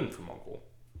Woman from U.N.C.L.E.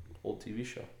 Old TV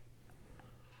show.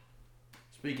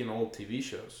 Speaking of old TV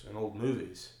shows and old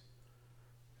movies,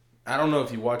 I don't know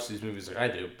if you watch these movies like I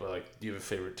do, but like, do you have a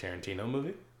favorite Tarantino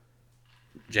movie?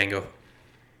 Django.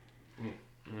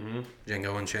 Mm-hmm.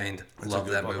 Django Unchained. Love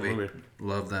that movie.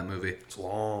 Love that movie. It's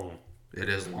long. It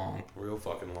is long. Real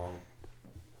fucking long.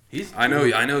 I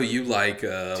know you like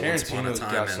Once Upon a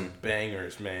Time. Got some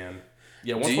bangers, man.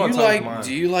 Yeah,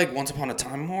 Do you like Once Upon a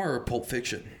Time more or Pulp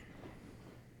Fiction?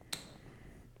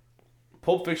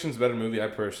 Pulp Fiction's a better movie I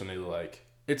personally like.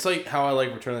 It's like how I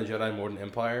like Return of the Jedi more than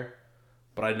Empire,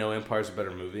 but I know Empire's a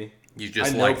better movie. You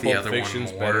just like the other one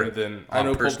more better than I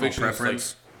know Pulp Fiction's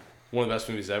preference. Like one of the best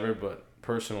movies ever, but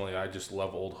personally I just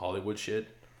love old Hollywood shit.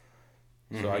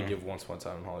 So I give Once Upon a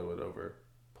Time in Hollywood over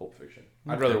Pulp Fiction.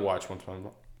 Okay. I'd rather watch Once Upon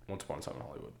a Time in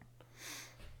Hollywood.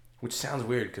 Which sounds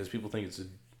weird because people think it's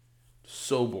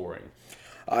so boring.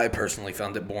 I personally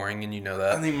found it boring, and you know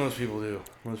that. I think most people do.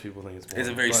 Most people think it's boring. It's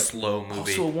a very slow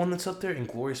movie. Also, one that's up there,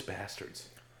 Inglourious Bastards.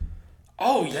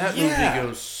 Oh, that movie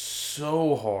goes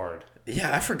so hard.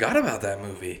 Yeah, I forgot about that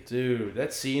movie. Dude,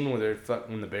 that scene where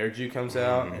when the bear Jew comes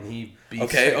out and he beats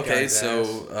Okay,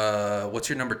 so what's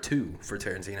your number 2 for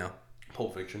Tarantino?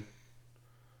 Pulp Fiction.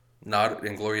 Not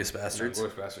Inglourious Bastards? No,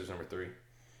 Inglourious Bastards number 3.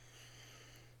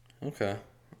 Okay.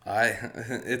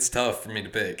 It's tough for me to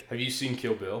pick. Have you seen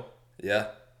Kill Bill? Yeah.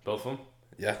 Both of them?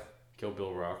 Yeah. Kill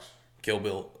Bill rocks. Kill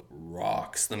Bill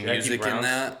rocks. The Jackie music Brown's, in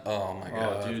that. Oh my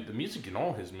god. Oh, dude, the music in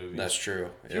all his movies. That's true.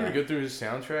 If you ever go through his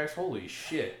soundtracks, holy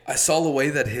shit. I saw the way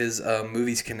that his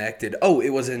movies connected. Oh, it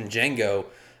was in Django.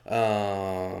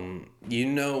 You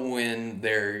know when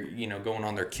they're going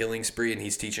on their killing spree and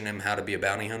he's teaching him how to be a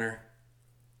bounty hunter?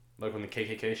 Like when the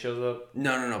KKK shows up?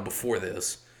 No. Before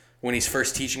this, when he's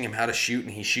first teaching him how to shoot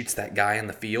and he shoots that guy in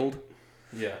the field.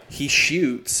 Yeah. He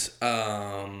shoots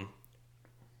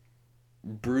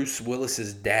Bruce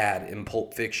Willis's dad in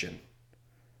Pulp Fiction.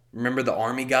 Remember the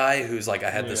army guy who's like, I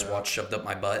had this watch shoved up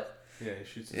my butt? Yeah, he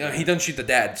shoots. He doesn't shoot the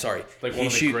dad. Sorry, like one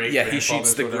of the great. He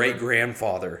shoots the great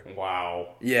grandfather.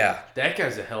 Wow. Yeah. That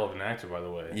guy's a hell of an actor, by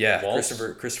the way. Yeah.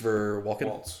 Christopher Walken.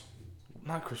 Waltz.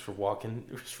 Not Christopher Walken.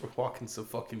 Christopher Walken's the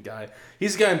fucking guy.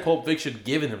 He's the guy in Pulp Fiction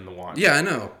giving him the watch. Yeah, I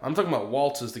know. I'm talking about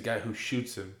Waltz is the guy who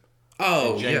shoots him.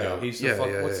 Oh, yeah. He's the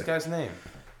what's the guy's name?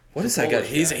 What is that guy?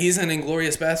 He's in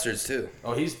Inglourious Bastards too.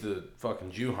 Oh, he's the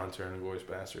fucking Jew hunter in Inglourious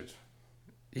Bastards.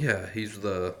 Yeah, he's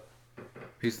the.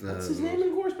 What's his name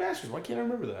in Inglourious Bastards? Why can't I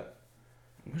remember that?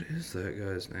 What is that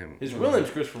guy's name? His real name's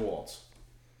Christopher Waltz.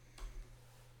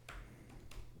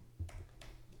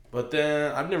 But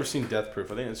then I've never seen Death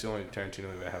Proof. I think it's the only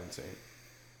Tarantino movie I haven't seen.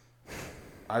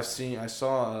 I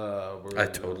saw. I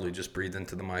totally just breathed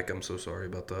into the mic. I'm so sorry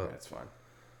about that. That's fine.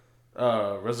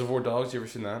 Reservoir Dogs. You ever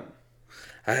seen that?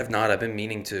 I have not. I've been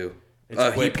meaning to.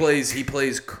 He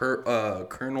plays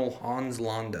Colonel Hans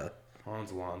Landa.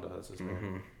 Hans Landa, that's his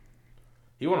name.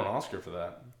 He won an Oscar for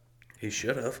that. He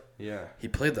should have. Yeah. He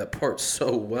played that part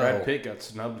so well. Brad Pitt got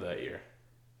snubbed that year.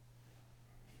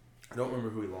 I don't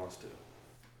remember who he lost to.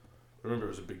 I remember it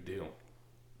was a big deal.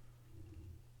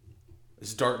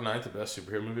 Is Dark Knight the best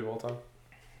superhero movie of all time?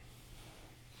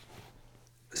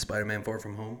 Spider-Man Far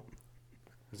From Home.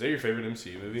 Is that your favorite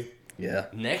MCU movie? Yeah.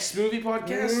 Next movie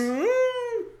podcast?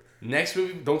 Next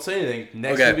movie, don't say anything.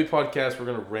 Next movie podcast, we're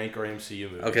gonna rank our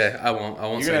MCU movies. Okay, I won't.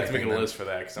 You're gonna have to make a list for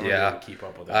that because I'm not gonna be able to keep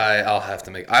up with it. I'll have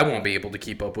to make. I won't be able to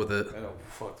keep up with it. Oh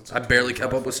fuck! I barely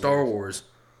kept up with Star Wars.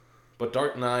 But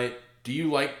Dark Knight, do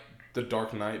you like the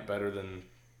Dark Knight better than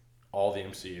all the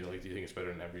MCU? Like, do you think it's better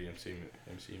than every MCU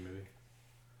movie?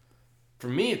 For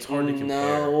me, it's hard to compare.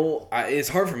 No, it's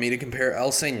hard for me to compare.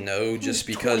 I'll say no, just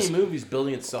because 20 movies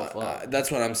building itself up. That's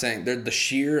what I'm saying. The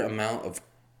sheer amount of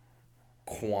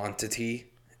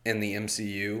quantity in the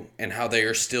MCU and how they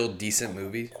are still decent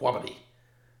movies. Quality.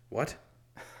 What?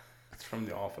 That's from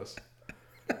The Office.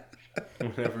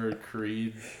 Whenever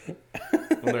Creed.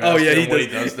 He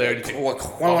does there.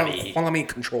 Quality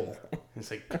control.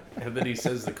 It's like, and then he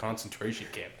says the concentration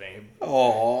camp name.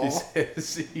 Oh.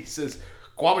 He says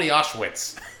Quality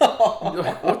Auschwitz. You're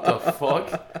like, what the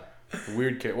fuck?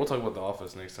 Weird character. We'll talk about The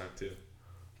Office next time too.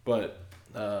 But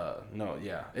no,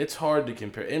 yeah, it's hard to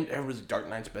compare. And everyone's Dark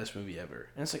Knight's best movie ever,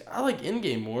 and it's like I like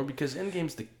Endgame more because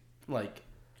Endgame's the like.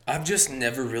 I've just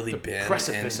never really been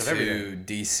into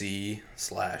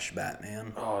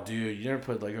DC/Batman. Oh, dude, you never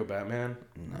played Lego Batman?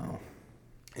 No.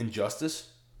 Injustice?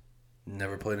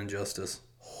 Never played Injustice.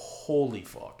 Holy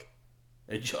fuck!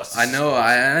 Injustice. I know.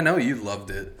 I know you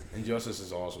loved it. Injustice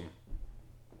is awesome.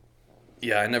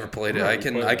 Yeah, I never played it. I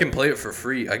can play it for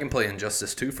free. I can play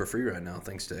Injustice 2 for free right now,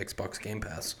 thanks to Xbox Game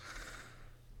Pass.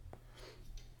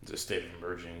 It's a state of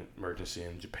emergency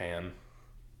in Japan.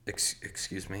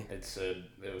 Excuse me? It said,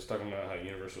 it was talking about how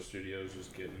Universal Studios was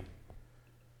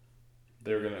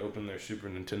they were going to open their Super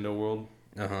Nintendo World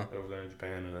over there in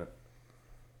Japan, and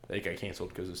they got canceled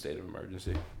because of state of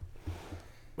emergency.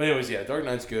 But anyways, yeah, Dark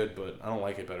Knight's good, but I don't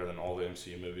like it better than all the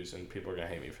MCU movies, and people are going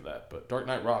to hate me for that. But Dark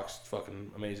Knight rocks. It's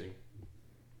fucking amazing.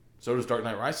 So does Dark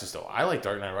Knight Rises, though. I like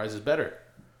Dark Knight Rises better.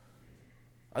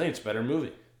 I think it's a better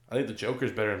movie. I think the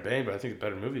Joker's better than Bane, but I think the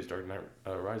better movie is Dark Knight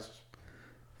Rises.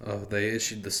 Oh, they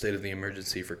issued the state of the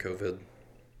emergency for COVID.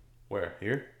 Where?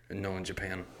 Here? No, in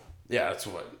Japan. Yeah, that's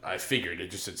what I figured.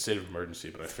 It just said state of emergency,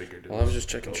 but I figured it I was just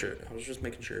checking sure. I was just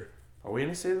making sure. Are we in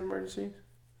a state of emergency?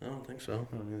 I don't think so.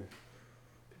 I don't either.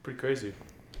 Pretty crazy.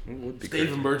 It would be State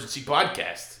of Emergency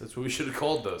Podcast. That's what we should have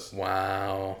called this.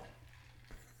 Wow.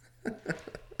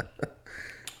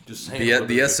 Just saying.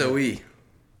 The SOE.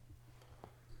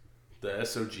 The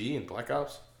SOG in Black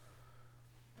Ops?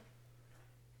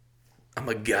 I'm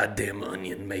a goddamn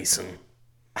onion, Mason.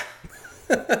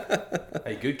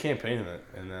 Hey, good campaign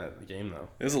in that game, though.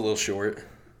 It was a little short.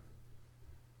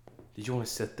 Did you want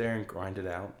to sit there and grind it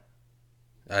out?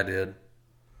 I did.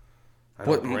 I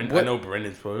know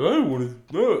Brendan's probably, I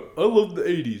love the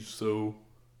 80s, so...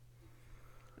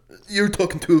 You're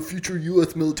talking to a future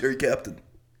U.S. military captain.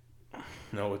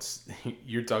 No,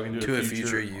 you're talking to a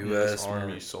future U.S.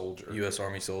 Army soldier. U.S.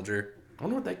 Army soldier. I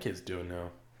wonder what that kid's doing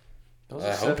now.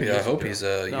 I hope he's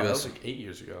a U.S. That was like 8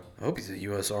 years ago. I hope he's a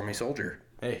U.S. Army soldier.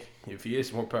 Hey, if he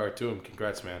is, more power to him.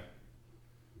 Congrats, man.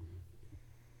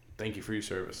 Thank you for your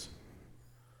service.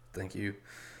 Thank you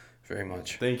very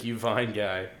much. Thank you, Vine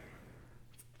Guy,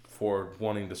 for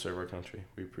wanting to serve our country.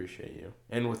 We appreciate you.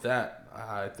 And with that,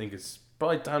 I think it's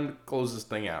probably time to close this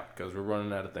thing out because we're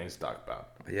running out of things to talk about.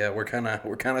 Yeah, we're kind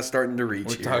of starting to reach.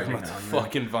 We're talking about the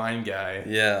fucking Vine Guy.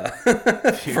 Yeah,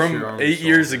 from 8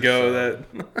 years ago.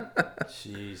 That.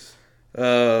 Jeez.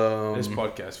 This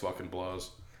podcast fucking blows.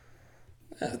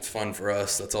 Yeah, it's fun for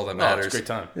us. That's all that matters. It's a great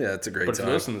time. Yeah, it's a great time. But if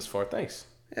you listen this far, thanks.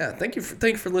 Yeah, thank you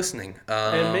for listening.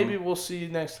 And maybe we'll see you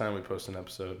next time we post an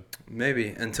episode. Maybe.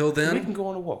 Until then, we can go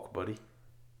on a walk, buddy.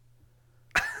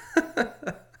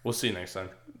 We'll see you next time.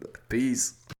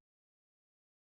 Peace.